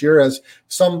playoffs this year, as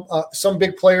some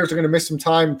big players are going to miss some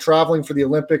time traveling for the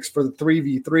Olympics for the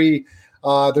 3v3.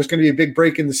 There's going to be a big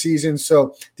break in the season.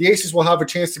 So the Aces will have a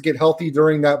chance to get healthy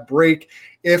during that break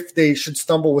if they should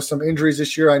stumble with some injuries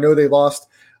this year. I know they lost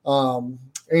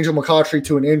Angel McCoughtry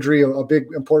to an injury, a big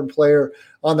important player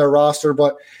on their roster.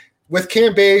 But with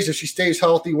Cambage, if she stays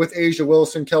healthy, with A'ja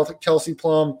Wilson, Kelsey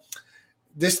Plum,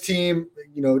 this team,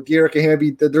 Dearica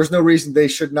Hamby, there's no reason they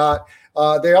should not.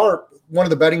 They are one of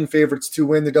the betting favorites to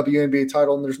win the WNBA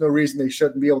title, and there's no reason they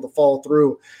shouldn't be able to follow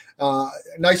through.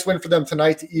 Nice win for them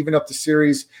tonight to even up the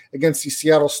series against the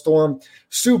Seattle Storm.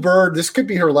 Sue Bird, this could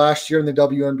be her last year in the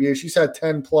WNBA. She's had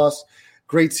 10-plus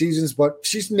great seasons, but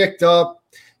she's nicked up,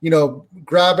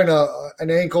 grabbing an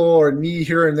ankle or a knee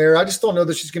here and there. I just don't know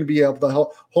that she's going to be able to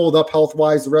hold up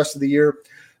health-wise the rest of the year.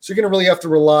 So you're going to really have to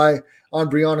rely on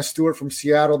Breanna Stewart from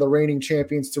Seattle, the reigning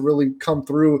champions, to really come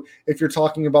through if you're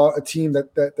talking about a team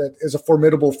that is a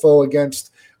formidable foe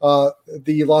against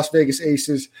the Las Vegas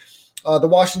Aces. The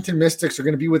Washington Mystics are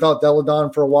going to be without Delle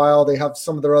Donne for a while. They have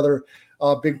some of their other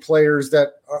big players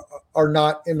that are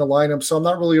not in the lineup, so I'm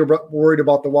not really worried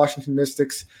about the Washington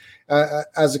Mystics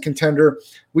as a contender.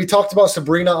 We talked about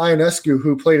Sabrina Ionescu,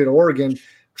 who played at Oregon,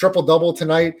 triple-double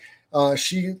tonight.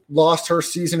 She lost her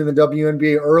season in the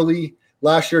WNBA early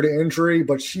last year to injury,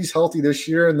 but she's healthy this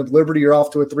year, and the Liberty are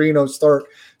off to a 3-0 start.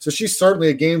 So she's certainly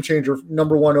a game changer,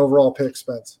 number 1 overall pick,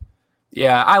 Spence.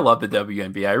 Yeah, I love the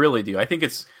WNBA. I really do. I think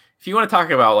if you want to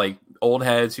talk about old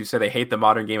heads who say they hate the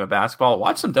modern game of basketball,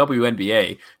 watch some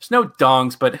WNBA. There's no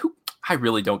dunks, but I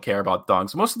really don't care about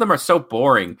dunks. Most of them are so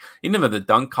boring. Even though the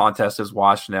dunk contest is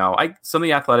washed now. Some of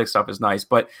the athletic stuff is nice,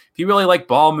 but if you really like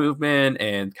ball movement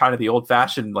and kind of the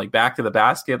old-fashioned back to the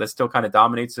basket that still kind of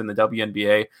dominates in the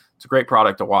WNBA, it's a great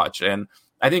product to watch. And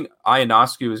I think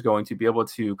Ionescu is going to be able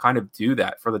to kind of do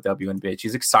that for the WNBA.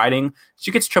 She's exciting. She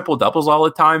gets triple-doubles all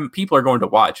the time. People are going to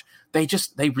watch.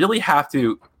 They really have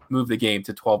to move the game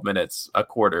to 12 minutes a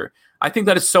quarter. I think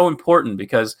that is so important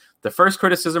because the first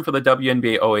criticism for the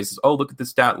WNBA always is, look at the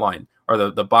stat line or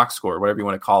the box score, whatever you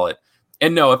want to call it.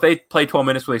 And no, if they play 12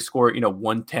 minutes where they score,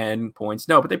 110 points,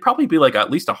 no, but they'd probably be at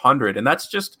least 100. And that's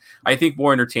just, I think,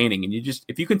 more entertaining. And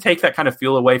if you can take that kind of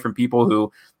feel away from people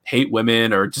who hate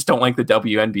women or just don't like the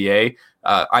WNBA,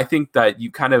 I think that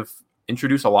you kind of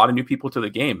introduce a lot of new people to the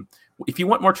game. If you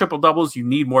want more triple doubles, you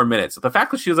need more minutes. The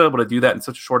fact that she was able to do that in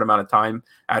such a short amount of time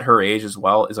at her age as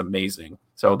well is amazing.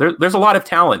 So there's a lot of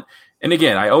talent. And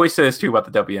again, I always say this too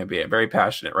about the WNBA. I'm very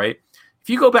passionate, right? If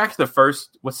you go back to the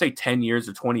first, let's say 10 years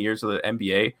or 20 years of the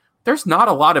NBA, there's not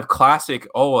a lot of classic,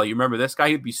 you remember this guy?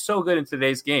 He'd be so good in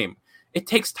today's game. It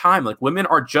takes time. Women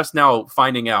are just now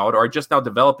finding out or just now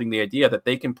developing the idea that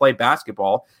they can play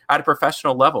basketball at a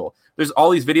professional level. There's all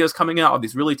these videos coming out of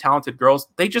these really talented girls.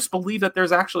 They just believe that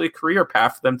there's actually a career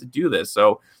path for them to do this.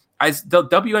 So as the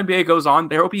WNBA goes on,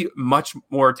 there will be much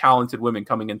more talented women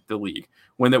coming into the league.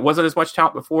 When there wasn't as much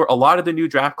talent before, a lot of the new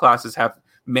draft classes have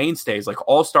mainstays, like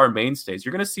all-star mainstays.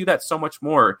 You're going to see that so much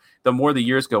more the more the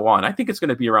years go on. I think it's going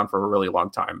to be around for a really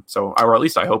long time. So, or at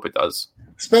least I hope it does.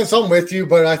 Spence, I'm with you,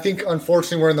 but I think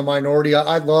unfortunately we're in the minority.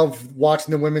 I love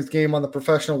watching the women's game on the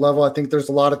professional level. I think there's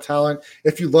a lot of talent.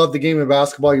 If you love the game of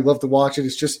basketball, you love to watch it.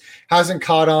 It's just hasn't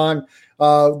caught on.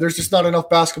 There's just not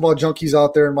enough basketball junkies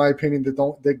out there, in my opinion,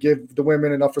 that give the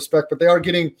women enough respect. But they are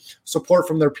getting support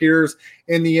from their peers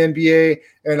in the NBA,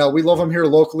 and we love them here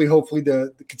locally. Hopefully,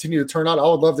 to continue to turn out. I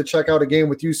would love to check out a game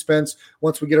with you, Spence,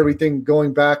 once we get everything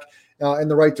going back in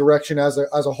the right direction as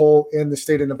a whole in the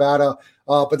state of Nevada.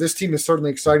 But this team is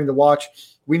certainly exciting to watch.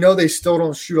 We know they still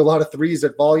don't shoot a lot of threes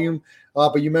at volume.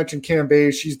 But you mentioned Cam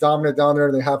Bayes. She's dominant down there.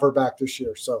 They have her back this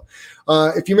year. So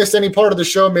if you missed any part of the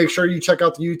show, make sure you check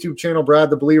out the YouTube channel, Brad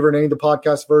the Believer, and any of the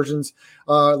podcast versions,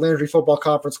 Landry Football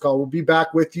Conference Call. We'll be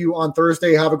back with you on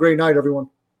Thursday. Have a great night, everyone.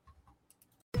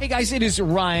 Hey, guys, it is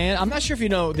Ryan. I'm not sure if you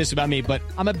know this about me, but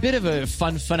I'm a bit of a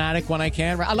fun fanatic when I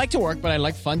can. I like to work, but I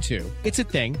like fun, too. It's a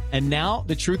thing. And now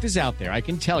the truth is out there. I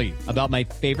can tell you about my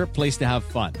favorite place to have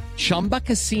fun, Chumba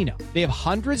Casino. They have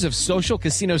hundreds of social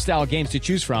casino-style games to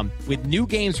choose from with new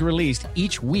games released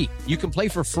each week. You can play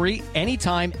for free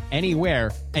anytime,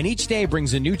 anywhere, and each day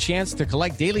brings a new chance to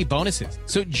collect daily bonuses.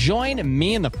 So join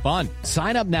me in the fun.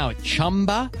 Sign up now at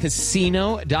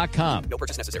ChumbaCasino.com. No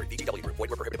purchase necessary. VGW Group. Void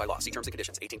where prohibited by law. See terms and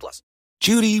conditions. 18+.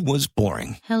 Judy was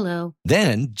boring. Hello.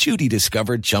 Then Judy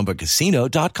discovered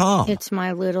ChumbaCasino.com. It's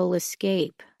my little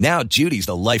escape. Now Judy's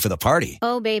the life of the party.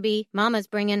 Oh, baby, mama's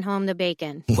bringing home the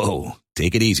bacon. Whoa,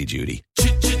 take it easy, Judy.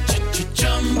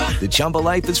 The Chumba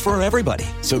life is for everybody.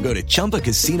 So go to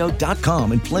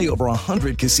ChumbaCasino.com and play over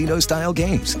 100 casino-style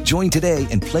games. Join today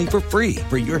and play for free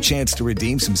for your chance to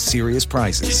redeem some serious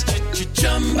prizes.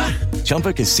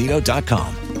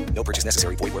 ChumbaCasino.com. No purchase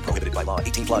necessary. Void where prohibited by law.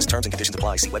 18+. Terms and conditions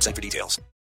apply. See website for details.